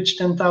like to reach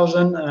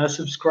 10,000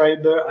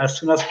 subscribers as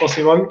soon as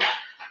possible.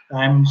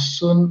 I'm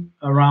soon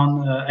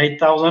around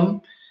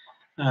 8,000.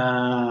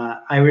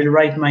 I will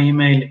write my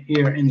email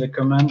here in the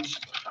comments.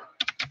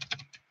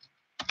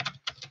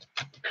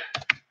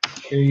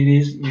 Here it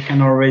is. You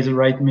can always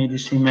write me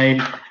this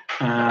email.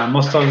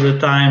 Most of the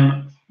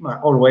time,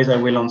 always I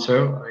will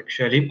answer,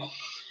 actually.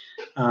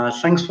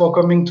 Thanks for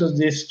coming to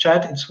this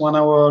chat. It's 1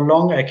 hour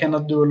long. I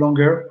cannot do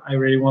longer. I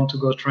really want to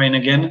go train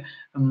again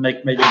and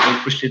make my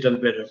push little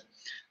better.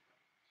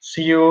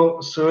 See you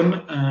soon,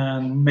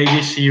 and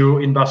maybe see you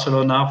in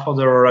Barcelona for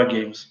the Aurora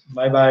Games.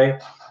 Bye-bye.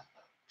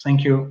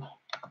 Thank you.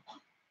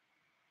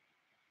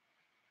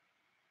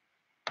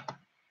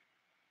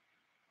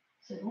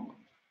 C'est bon?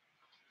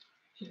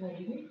 Tu vas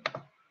arriver?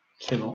 C'est bon.